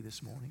saying to me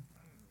this morning?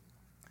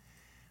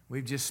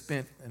 We've just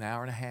spent an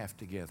hour and a half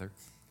together.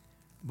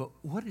 But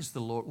what is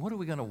the Lord, what are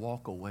we going to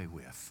walk away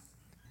with?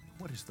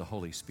 What is the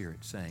Holy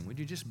Spirit saying? Would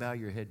you just bow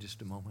your head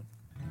just a moment?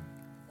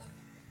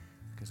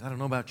 Because I don't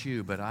know about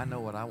you, but I know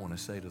what I want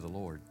to say to the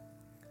Lord.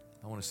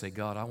 I want to say,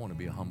 God, I want to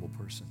be a humble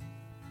person.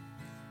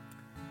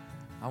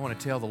 I want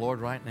to tell the Lord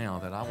right now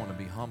that I want to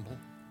be humble.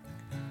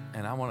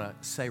 And I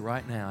want to say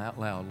right now out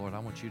loud, Lord, I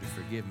want you to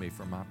forgive me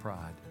for my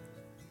pride.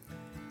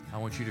 I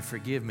want you to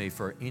forgive me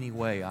for any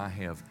way I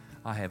have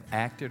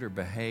acted or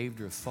behaved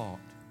or thought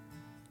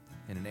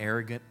in an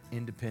arrogant,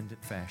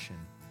 independent fashion,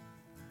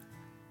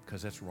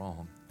 because that's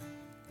wrong.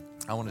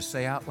 I want to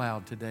say out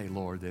loud today,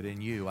 Lord, that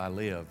in you I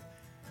live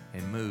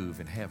and move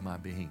and have my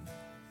being.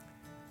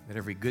 That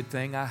every good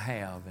thing I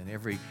have and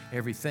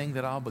everything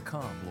that I'll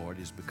become, Lord,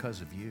 is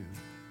because of you.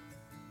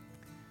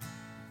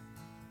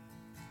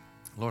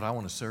 Lord, I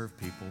want to serve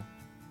people,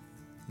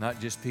 not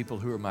just people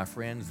who are my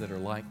friends that are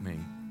like me,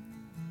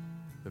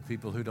 but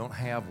people who don't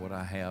have what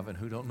I have and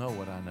who don't know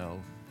what I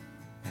know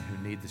and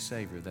who need the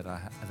Savior that I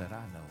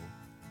know.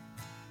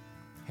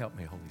 Help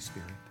me, Holy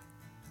Spirit.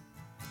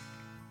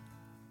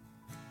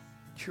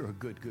 You're a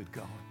good, good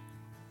God.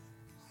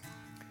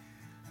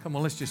 Come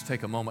on, let's just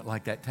take a moment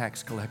like that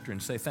tax collector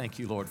and say, thank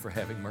you, Lord, for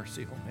having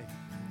mercy on me.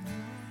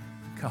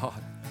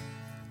 God,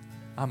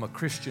 I'm a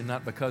Christian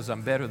not because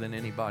I'm better than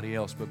anybody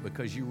else, but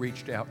because you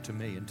reached out to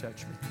me and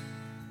touched me.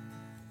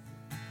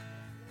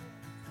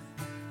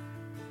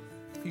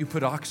 You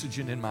put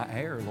oxygen in my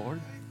air,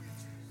 Lord.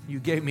 You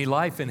gave me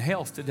life and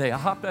health today. I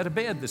hopped out of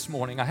bed this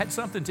morning. I had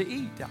something to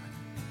eat.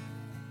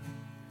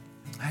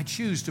 I had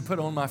shoes to put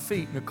on my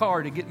feet and a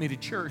car to get me to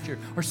church,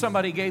 or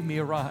somebody gave me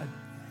a ride.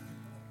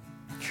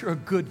 You're a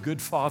good,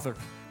 good Father.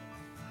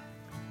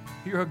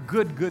 You're a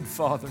good, good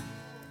Father.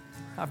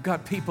 I've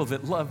got people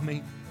that love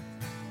me.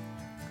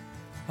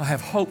 I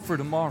have hope for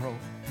tomorrow.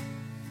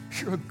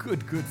 You're a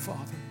good, good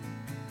Father.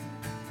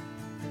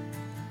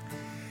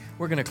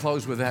 We're going to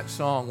close with that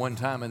song one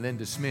time and then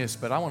dismiss,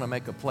 but I want to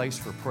make a place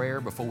for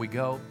prayer before we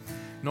go.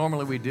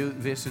 Normally we do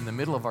this in the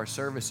middle of our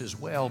service as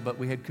well, but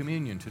we had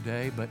communion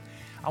today. But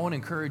I want to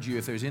encourage you,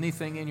 if there's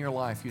anything in your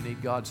life you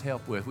need God's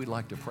help with, we'd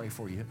like to pray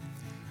for you.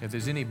 If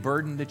there's any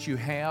burden that you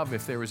have,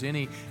 if there was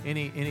any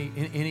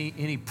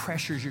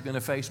pressures you're going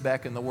to face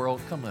back in the world,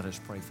 come let us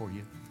pray for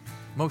you.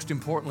 Most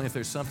importantly, if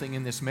there's something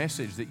in this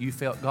message that you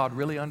felt God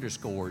really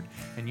underscored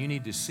and you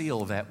need to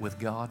seal that with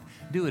God,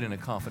 do it in a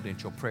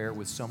confidential prayer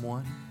with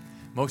someone.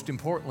 Most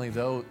importantly,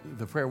 though,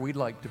 the prayer we'd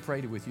like to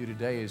pray with you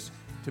today is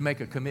to make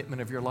a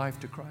commitment of your life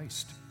to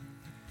Christ.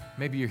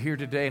 Maybe you're here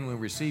today and when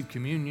we received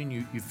communion,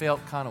 you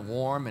felt kind of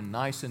warm and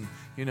nice and,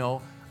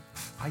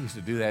 I used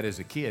to do that as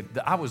a kid.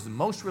 I was the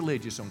most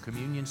religious on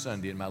Communion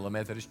Sunday in my little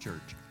Methodist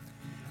church.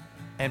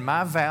 And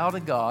my vow to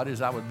God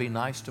is I would be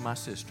nice to my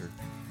sister.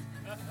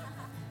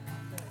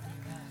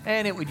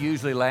 And it would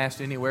usually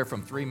last anywhere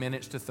from 3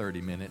 minutes to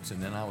 30 minutes,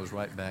 and then I was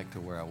right back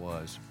to where I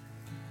was.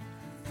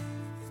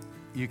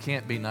 You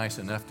can't be nice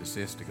enough to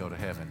sis to go to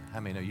heaven. I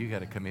mean, you got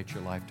to commit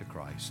your life to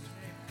Christ.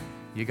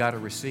 You got to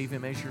receive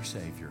Him as your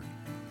Savior.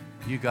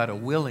 You got to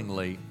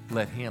willingly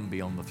let Him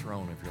be on the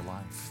throne of your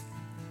life.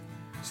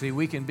 See,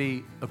 we can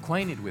be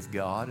acquainted with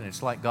God, and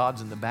it's like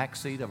God's in the back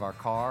seat of our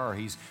car, or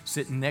He's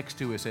sitting next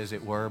to us, as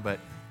it were, but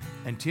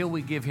until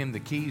we give Him the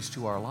keys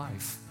to our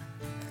life,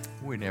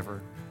 we're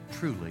never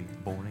truly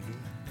born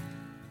again.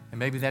 And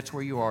maybe that's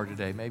where you are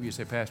today. Maybe you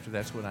say, Pastor,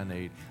 that's what I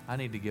need. I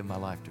need to give my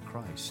life to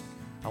Christ.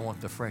 I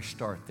want the fresh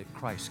start that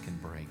Christ can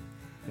bring.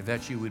 If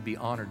that's you, we'd be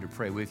honored to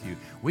pray with you.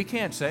 We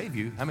can't save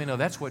you. No,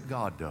 that's what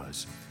God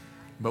does.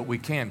 But we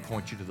can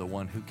point you to the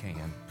one who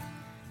can.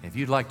 If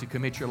you'd like to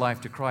commit your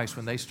life to Christ,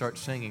 when they start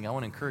singing, I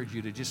want to encourage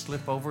you to just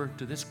slip over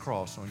to this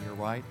cross on your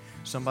right.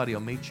 Somebody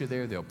will meet you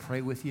there. They'll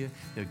pray with you.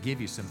 They'll give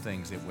you some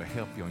things that will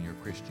help you on your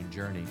Christian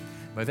journey.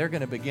 But they're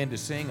going to begin to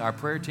sing. Our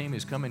prayer team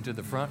is coming to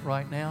the front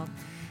right now.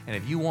 And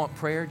if you want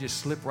prayer, just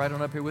slip right on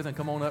up here with them.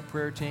 Come on up,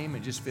 prayer team,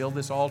 and just fill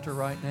this altar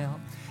right now.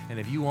 And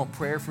if you want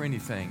prayer for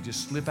anything,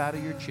 just slip out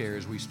of your chair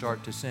as we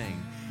start to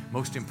sing.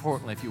 Most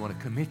importantly, if you want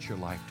to commit your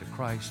life to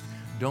Christ,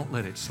 don't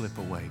let it slip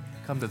away.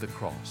 Come to the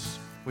cross.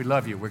 We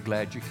love you. We're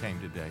glad you came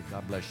today.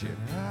 God bless you.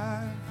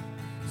 I've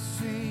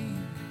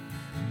seen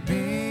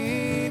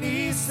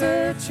many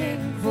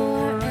searching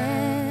for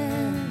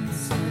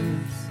answers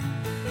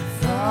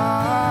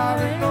far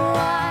and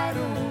wide,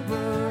 oh,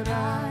 but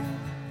I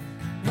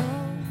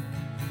know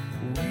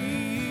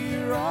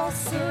we're all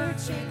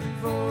searching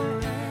for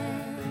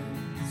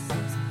answers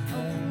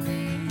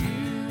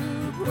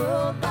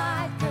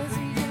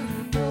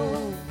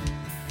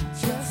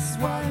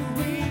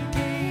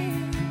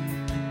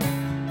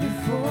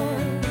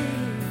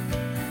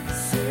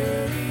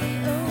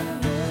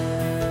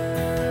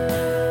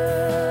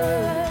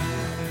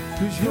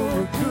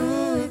a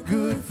good,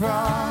 good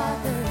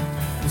Father.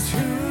 It's who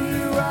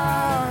you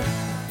are.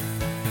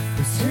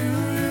 It's who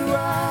you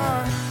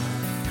are.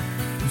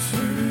 It's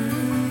who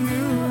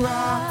you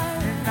are.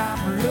 And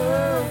I'm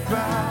loved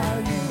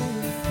by you.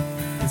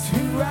 It's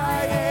who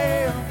I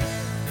am.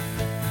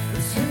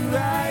 It's who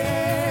I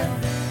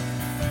am.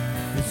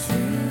 It's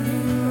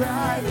who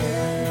I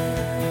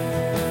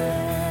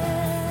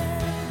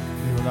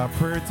am. With our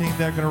prayer team,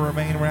 they're going to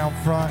remain around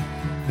front.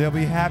 They'll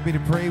be happy to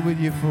pray with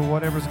you for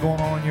whatever's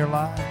going on in your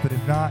life. But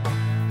if not,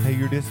 hey,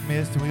 you're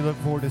dismissed, and we look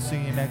forward to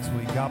seeing you next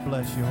week. God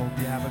bless you. Hope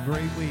you have a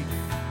great week.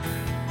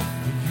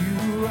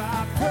 You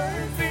are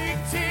perfect.